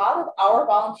 right? A lot of our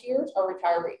volunteers are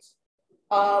retirees,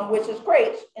 which is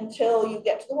great until you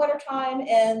get to the winter time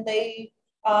and they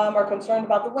are concerned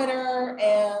about the winter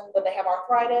and that they have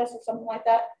arthritis or something like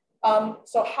that.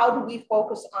 So how do we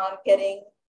focus on getting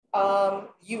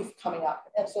youth coming up?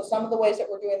 And so some of the ways that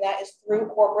we're doing that is through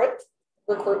corporate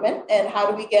recruitment, and how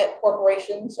do we get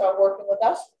corporations working with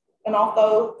us, and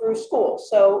also through schools.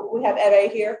 So we have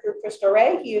Ed here through Krista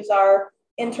Ray. He is our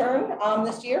intern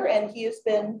this year, and he has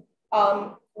been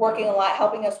working a lot,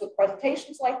 helping us with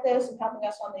presentations like this and helping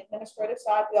us on the administrative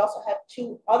side. We also have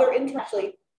 2 other interns,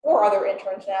 actually 4 other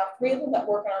interns now, 3 of them that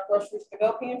work in our groceries to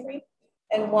go pantry,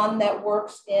 and 1 that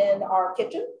works in our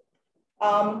kitchen.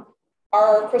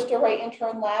 Our Krista Ray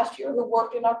intern last year, who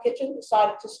worked in our kitchen,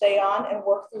 decided to stay on and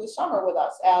work through the summer with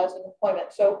us as an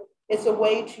employment. So it's a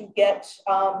way to get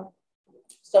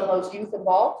some of those youth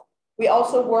involved. We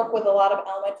also work with a lot of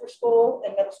elementary school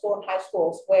and middle school and high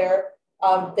schools where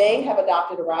they have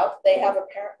adopted a route. They have a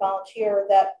parent volunteer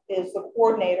that is the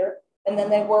coordinator, and then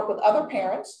they work with other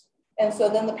parents. And so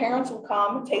then the parents will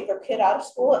come and take their kid out of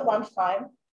school at lunchtime.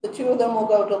 The 2 of them will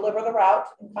go deliver the route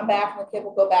and come back, and the kid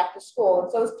will go back to school.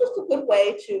 And so it's just a good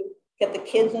way to get the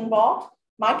kids involved.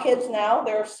 My kids now,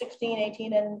 they're 16,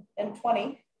 18, and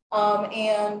 20,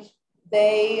 and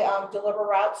they deliver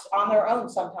routes on their own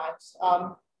sometimes.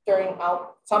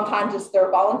 Sometimes it's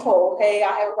their voluntold. Hey,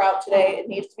 I have a route today. It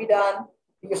needs to be done.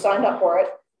 You're signed up for it.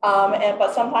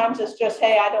 But sometimes it's just,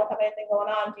 hey, I don't have anything going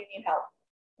on. Do you need help?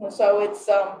 And so it's,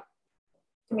 to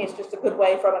me, it's just a good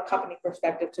way from a company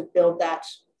perspective to build that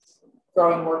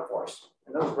growing workforce.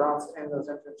 And those routes and those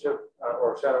internship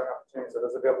or shadowing opportunities, are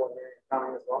those available in Marion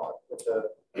County as well?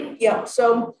 Yeah,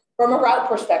 so from a route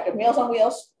perspective, Meals on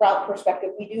Wheels route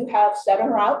perspective, we do have 7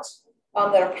 routes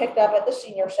that are picked up at the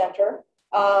senior center.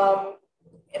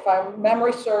 If my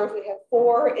memory serves, we have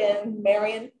 4 in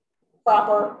Marion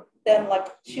proper, then like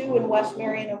 2 in West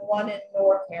Marion and 1 in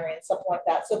North Marion, something like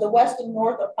that. So the West and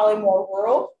North are probably more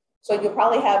rural. So you'll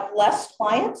probably have less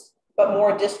clients, but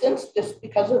more distance just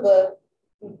because of the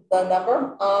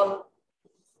number.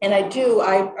 And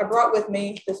I brought with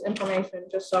me this information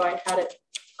just so I had it.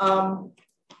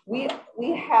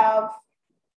 We have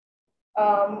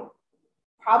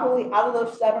probably out of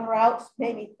those 7 routes,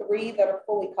 maybe 3 that are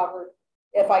fully covered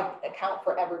if I account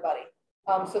for everybody.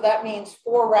 So that means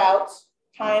 4 routes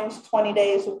times 20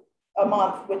 days a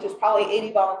month, which is probably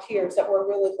 80 volunteers that we're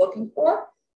really looking for,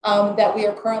 that we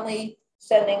are currently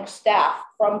sending staff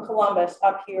from Columbus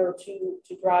up here to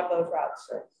drive those routes.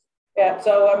 Yeah,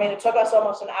 so I mean, it took us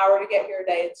almost an hour to get here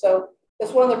today. So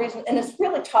that's one of the reasons, and it's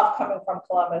really tough coming from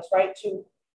Columbus, right, to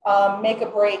make a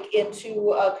break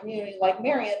into a community like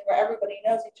Marion where everybody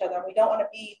knows each other. We don't want to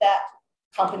be that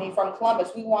company from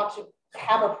Columbus. We want to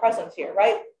have a presence here,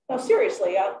 right? No,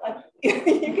 seriously, you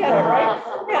get it,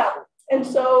 right? Yeah, and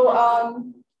so,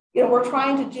 you know, we're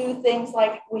trying to do things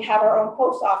like we have our own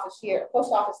post office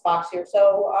box here.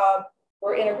 So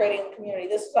we're integrating the community.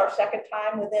 This is our 2nd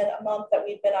time within a month that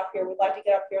we've been up here. We'd like to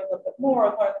get up here a little bit more,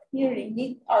 learn the community,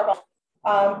 meet our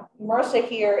Marissa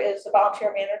here is the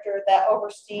volunteer manager that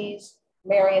oversees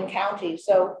Marion County.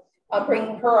 So I'm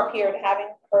bringing her up here and having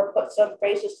her put some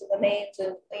faces to the names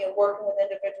and, you know, working with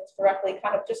individuals directly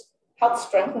kind of just helps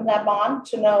strengthen that bond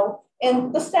to know.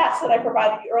 And the stats that I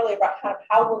provided you earlier about kind of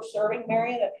how we're serving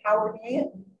Marion and how we're doing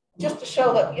it, just to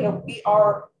show that, you know, we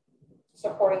are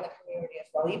supporting the community as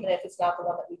well, even if it's not the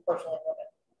one that we personally live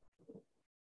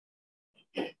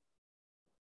in.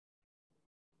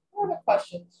 What other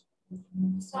questions?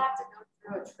 You still have to go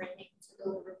through a training to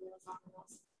deliver Meals on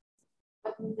Wheels.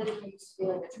 But then it used to be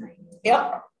like a training.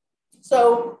 Yep.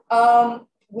 So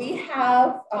we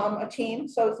have a team.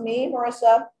 So it's me,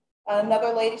 Marissa,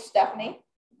 another lady, Stephanie,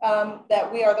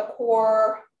 that we are the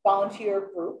core volunteer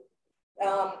group.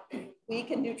 We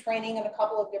can do training in a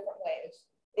couple of different ways.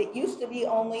 It used to be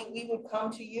only we would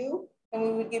come to you and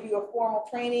we would give you a formal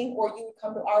training, or you would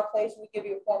come to our place and we give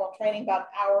you a formal training about an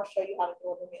hour, show you how to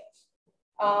deliver meals.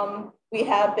 We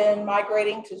have been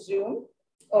migrating to Zoom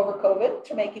over COVID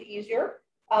to make it easier.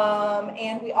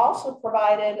 And we also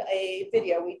provided a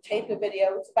video. We taped a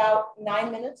video. It's about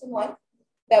 9 minutes in length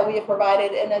that we have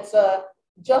provided, and it's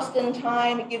just in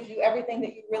time. It gives you everything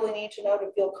that you really need to know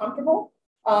to feel comfortable.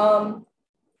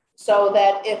 So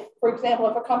that if, for example,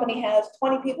 if a company has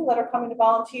 20 people that are coming to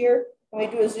volunteer and we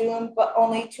do a Zoom, but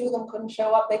only 2 of them couldn't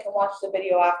show up, they can watch the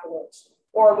video afterwards,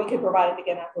 or we could provide it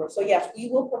again afterwards. So yes, we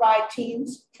will provide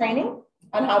teams training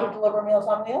on how to deliver Meals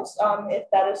on Wheels if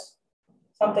that is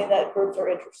something that groups are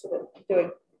interested in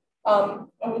doing.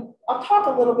 And I'll talk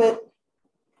a little bit,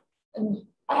 and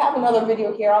I have another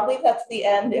video here. I'll leave that to the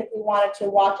end if we wanted to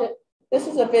watch it. This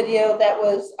is a video that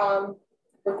was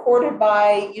recorded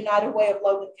by United Way of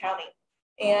Logan County.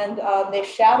 And they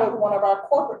shadowed one of our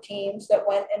corporate teams that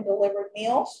went and delivered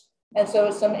meals. And so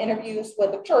some interviews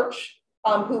with the church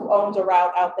who owns a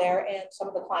route out there and some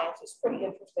of the clients. It's pretty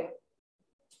interesting.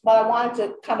 But I wanted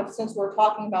to kind of, since we're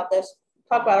talking about this,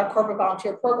 talk about our corporate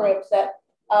volunteer programs that,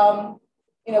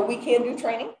 you know, we can do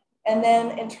training. And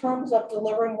then in terms of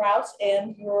delivering routes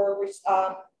and your,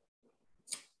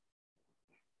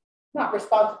 not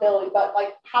responsibility, but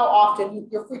like how often,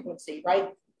 your frequency,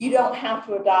 right? You don't have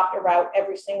to adopt a route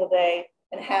every single day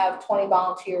and have 20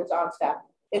 volunteers on staff.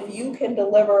 If you can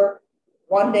deliver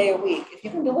 1 day a week, if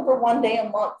you can deliver 1 day a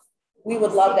month, we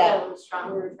would love that.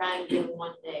 We were trying to do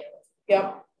 1 day.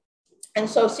 Yep. And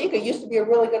so Sika used to be a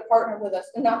really good partner with us.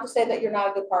 And not to say that you're not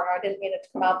a good partner. I didn't mean it to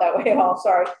come out that way at all.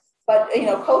 Sorry. But, you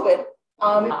know, COVID,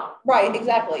 right,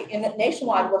 exactly. And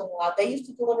Nationwide wasn't allowed. They used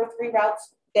to deliver 3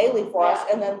 routes daily for us,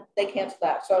 and then they canceled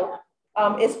that. So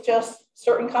it's just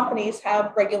certain companies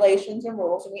have regulations and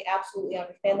rules, and we absolutely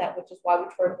understand that, which is why we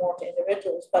turn more to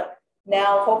individuals. But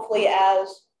now, hopefully,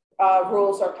 as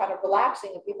rules are kind of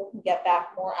relaxing and people can get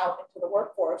back more out into the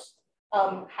workforce,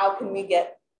 how can we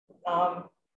get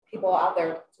people out there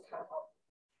to kind of help?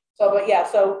 So, but yeah,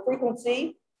 so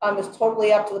frequency is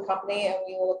totally up to the company, and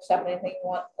we will accept anything you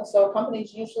want. So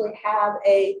companies usually have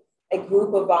a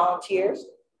group of volunteers.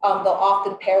 They'll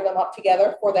often pair them up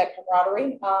together for that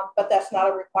camaraderie, but that's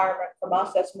not a requirement from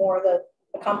us. That's more the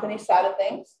company side of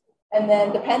things. And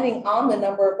then depending on the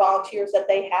number of volunteers that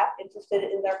they have interested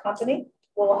in their company,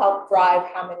 will help drive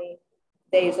how many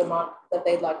days a month that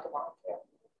they'd like to volunteer.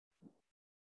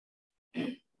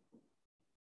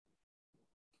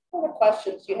 What other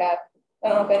questions you have? I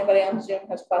don't know if anybody on Zoom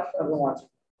has questions. I've been watching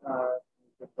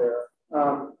there.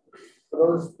 For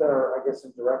those that are, I guess,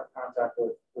 in direct contact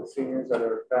with seniors, that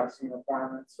are vaccine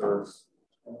requirements or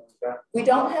anything like that? We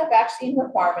don't have vaccine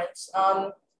requirements.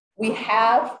 We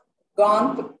have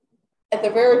gone, at the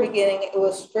very beginning, it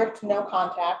was strict no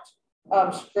contact,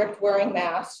 strict wearing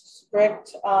masks,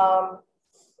 strict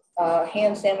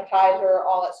hand sanitizer,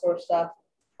 all that sort of stuff.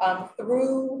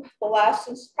 Through the last,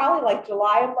 since probably like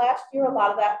July of last year, a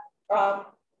lot of that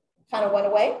kind of went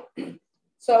away.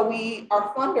 So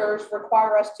our funders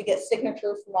require us to get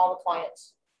signatures from all the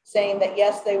clients saying that,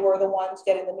 yes, they were the ones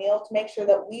getting the meal, to make sure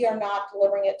that we are not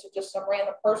delivering it to just some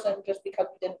random person just because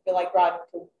we didn't feel like driving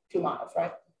 2 miles,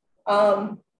 right?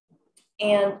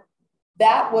 And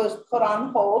that was put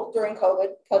on hold during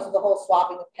COVID because of the whole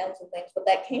swapping of pens and things, but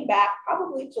that came back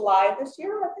probably July of this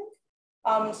year, I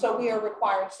think. So we are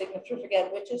requiring signatures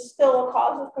again, which is still a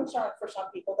cause of concern for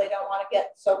some people. They don't want to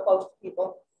get so close to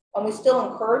people. And we still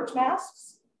encourage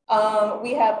masks.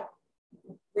 We have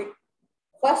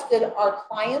requested our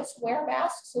clients wear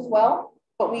masks as well,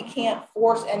 but we can't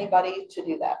force anybody to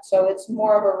do that. So it's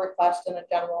more of a request and a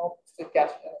general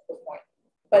suggestion at this point,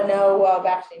 but no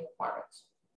vaccine requirements.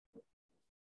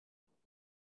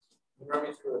 Can you run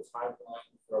me through the timeline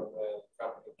from the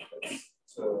company commits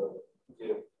to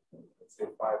give, let's say,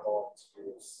 5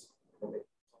 volunteers?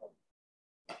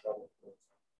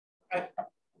 Right.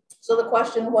 So the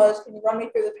question was, can you run me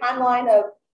through the timeline of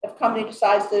if company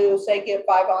decides to say give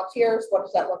 5 volunteers, what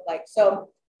does that look like? So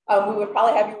we would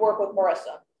probably have you work with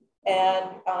Marissa, and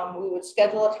we would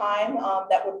schedule a time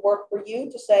that would work for you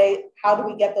to say, how do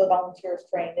we get those volunteers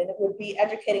trained? And it would be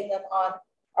educating them on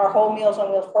our whole Meals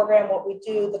on Wheels program, what we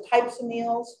do, the types of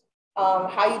meals,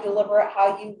 how you deliver it,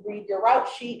 how you read your route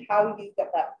sheet, how you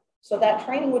get that. So that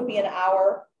training would be an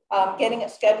hour. Getting it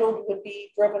scheduled would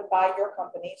be driven by your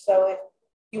company. So if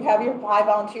you have your 5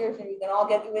 volunteers and you can all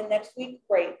get you in next week,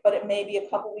 great. But it may be a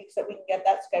couple weeks that we can get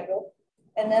that scheduled.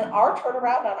 And then our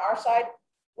turnaround on our side,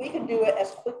 we can do it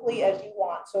as quickly as you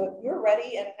want. So if you're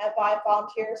ready and have 5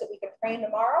 volunteers that we can train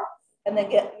tomorrow and then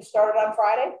get you started on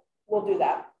Friday, we'll do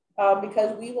that.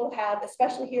 Because we will have,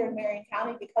 especially here in Marion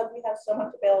County, because we have so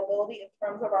much availability in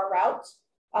terms of our routes,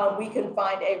 we can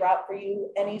find a route for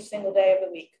you any single day of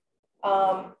the week.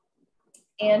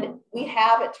 And we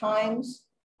have at times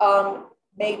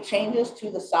made changes to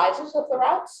the sizes of the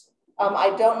routes.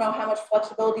 I don't know how much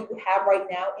flexibility we have right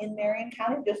now in Marion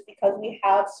County, just because we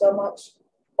have so much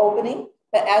opening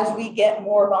that as we get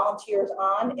more volunteers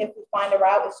on, if we find a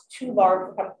route is too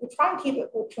large, we try and keep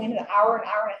it between an hour and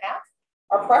a half.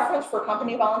 Our preference for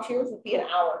company volunteers would be an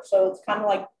hour. So it's kind of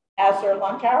like as their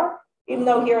lunch hour, even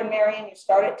though here in Marion, you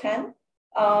start at 10.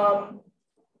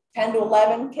 10 to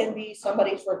 11 can be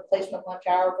somebody's replacement lunch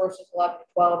hour versus 11 to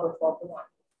 12 or 12 to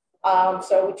 1.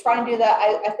 So we try and do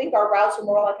that. I think our routes are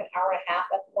more like an hour and a half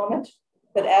at the moment,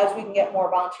 but as we can get more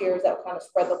volunteers, that will kind of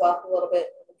spread the wealth a little bit.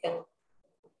 And we can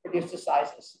reduce the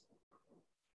sizes.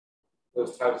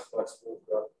 Those types flexible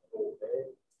throughout the whole day.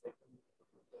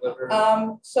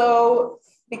 So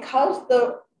because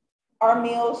our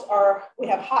meals we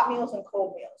have hot meals and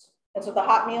cold meals. And so the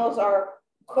hot meals are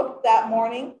cooked that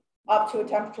morning up to a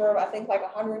temperature of, I think, like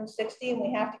 160, and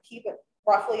we have to keep it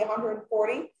roughly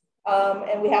 140.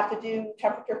 And we have to do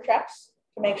temperature checks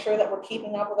to make sure that we're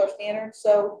keeping up with our standards.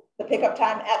 So the pickup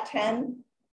time at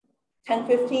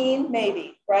 10:15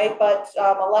 maybe, right? But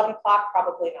 11 o'clock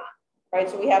probably not, right?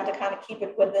 So we have to kind of keep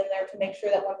it within there to make sure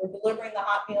that when we're delivering the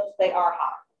hot meals, they are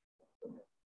hot.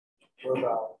 What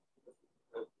about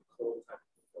the cold type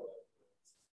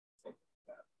of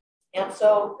And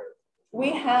so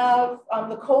we have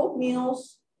the cold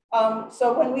meals.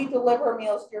 So when we deliver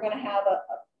meals, you're going to have a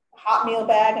hot meal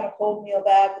bag and a cold meal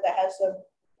bag that has some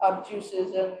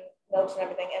juices and milks and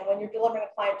everything. And when you're delivering a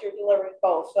client, you're delivering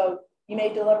both. So you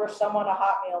may deliver someone a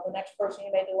hot meal. The next person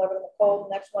you may deliver them a cold.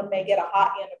 The next one may get a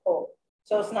hot and a cold.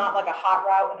 So it's not like a hot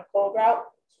route and a cold route.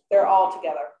 They're all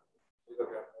together. You look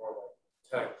at more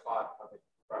like 10 o'clock Monday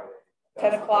through Friday.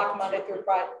 10 o'clock Monday through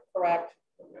Friday, correct.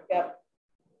 Yep.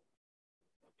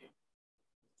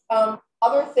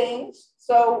 Other things.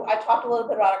 So I talked a little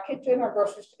bit about our kitchen, our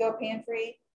groceries to go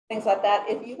pantry, things like that.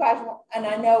 If you guys want, and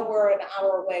I know we're an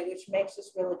hour away, which makes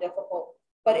this really difficult,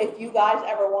 but if you guys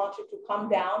ever wanted to come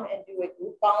down and do a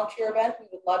group volunteer event, we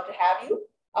would love to have you.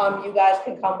 You guys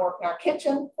can come work in our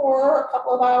kitchen for a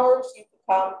couple of hours. You can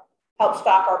come help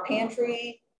stock our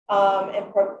pantry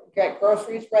and get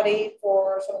groceries ready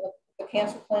for some of the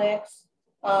cancer clinics.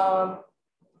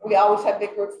 We always have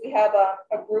big groups. We have a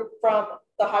group from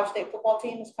the Ohio State football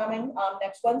team is coming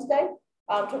next Wednesday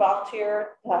to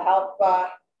volunteer to help.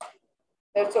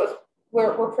 So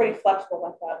we're pretty flexible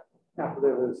like that. After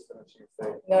they lose finishing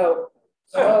thing. No.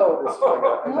 Crush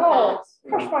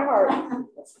my heart. No,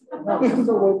 it's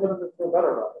still way for them to feel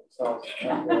better about themselves.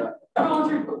 And,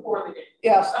 volunteering before the game.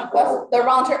 Yes, they're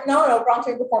volunteering. No,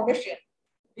 volunteering before Michigan.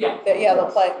 Yeah. Yeah,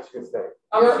 they'll play. Michigan State.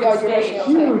 Your Michigan State.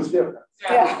 Huge difference.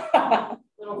 Yeah.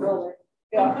 Little brother.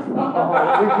 Yeah.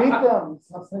 Oh, we beat them.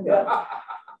 Something. Yeah.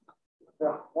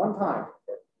 Yeah. One time.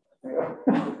 Yeah,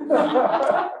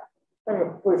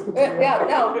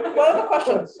 no. What are the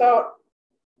questions? So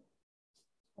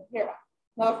here,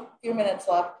 another few minutes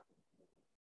left.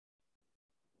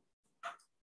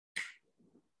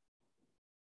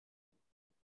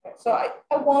 Okay, so I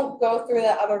won't go through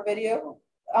that other video.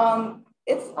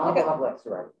 It's like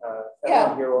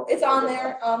yeah, it's on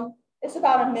there. It's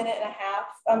about a minute and a half.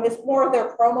 It's more of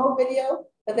their promo video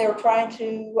that they were trying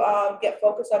to get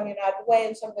focused on United Way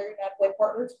and some of their United Way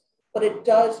partners. But it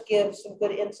does give some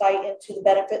good insight into the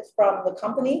benefits from the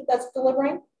company that's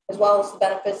delivering, as well as the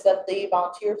benefits that the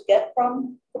volunteers get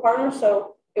from the partners.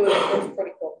 So it was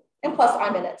pretty cool. And plus,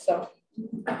 I'm in it, so.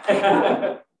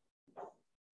 I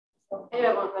do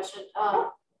have one question.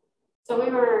 So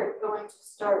we were going to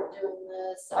start doing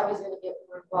this. I was going to get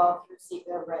more involved through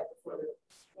SECA right before the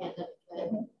pandemic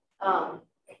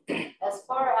hit. As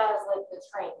far as like the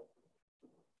training, do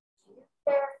you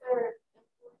care for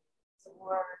some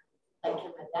more? Like,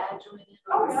 can my dad join in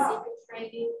on the SECA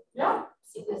training? Yeah.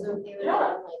 SECA's okay with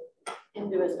that, like, and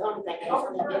do his own thing.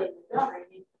 Getting the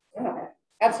training. Yeah,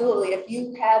 absolutely. If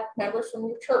you had members from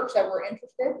your church that were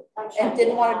interested and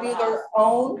didn't want to do their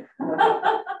own,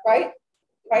 right,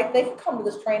 they could come to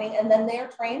this training and then they're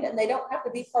trained and they don't have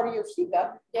to be part of your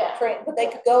SECA train, but they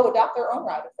could go adopt their own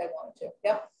route if they wanted to.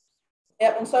 Yep.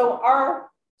 And so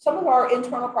some of our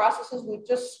internal processes, we've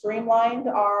just streamlined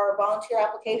our volunteer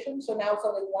application. So now it's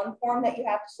only one form that you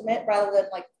have to submit rather than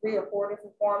like 3 or 4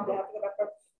 different forms you have to go back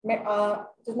for.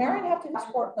 Does Marion have to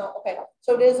support? No, okay.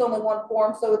 So it is only one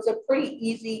form. So it's a pretty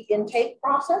easy intake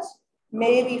process,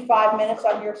 maybe 5 minutes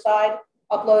on your side,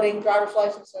 uploading driver's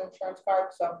license and insurance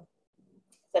card.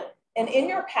 And in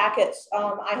your packets,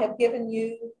 I have given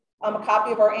you a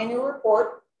copy of our annual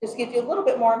report. Just give you a little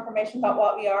bit more information about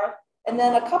what we are. And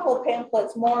then a couple of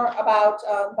pamphlets more about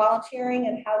volunteering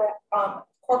and how to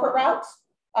corporate routes,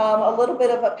 a little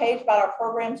bit of a page about our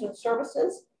programs and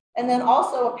services, and then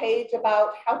also a page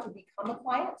about how to become a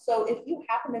client. So if you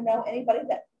happen to know anybody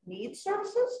that needs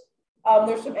services,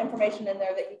 there's some information in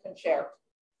there that you can share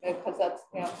because that's,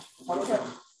 For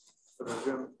the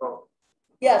Zoom phone.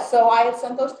 Yes, so I have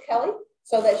sent those to Kelly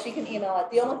so that she can email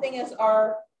it. The only thing is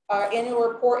our annual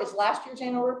report is last year's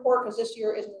annual report because this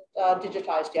year isn't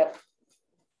digitized yet.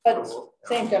 But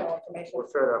same general information. We'll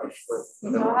share that with So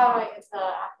how do I get the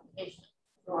application?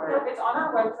 Or it's on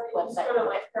our website. You just go to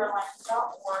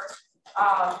LifeCareAlliance.org.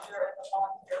 There is a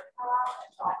volunteer tab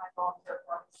and all my volunteer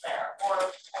forms there. Or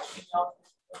I can email them.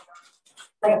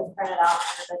 I can print it out.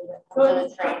 So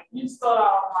you just fill it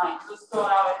out online. Just fill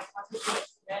it out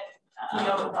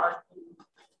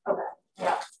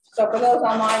those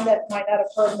online that might not have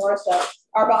heard Marissa,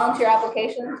 our volunteer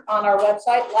applications on our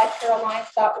website,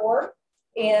 LifeCareAlliance.org.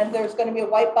 And there's going to be a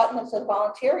white button that says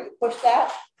volunteer. You push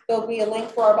that. There'll be a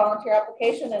link for our volunteer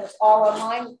application, and it's all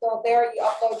online. You go there, you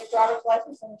upload your driver's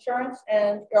license and insurance,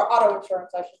 and your auto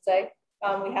insurance, I should say.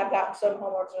 We have gotten some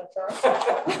homeowners insurance.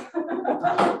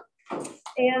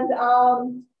 And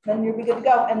then you'll be good to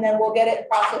go. And then we'll get it and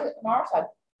process it on our side.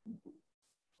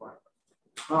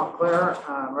 Well, Claire,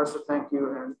 Marissa, thank you.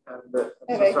 And I'm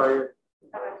so sorry.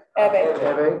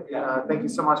 Eve, thank you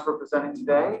so much for presenting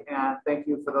today. And thank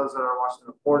you for those that are watching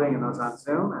the recording and those on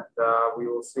Zoom. And we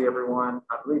will see everyone.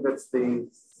 I believe it's the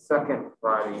second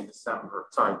Friday in December.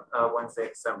 Sorry, Wednesday in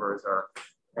December is our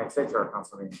next HR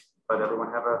council meeting. But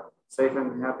everyone have a safe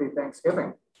and happy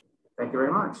Thanksgiving. Thank you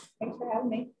very much. Thanks for having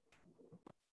me.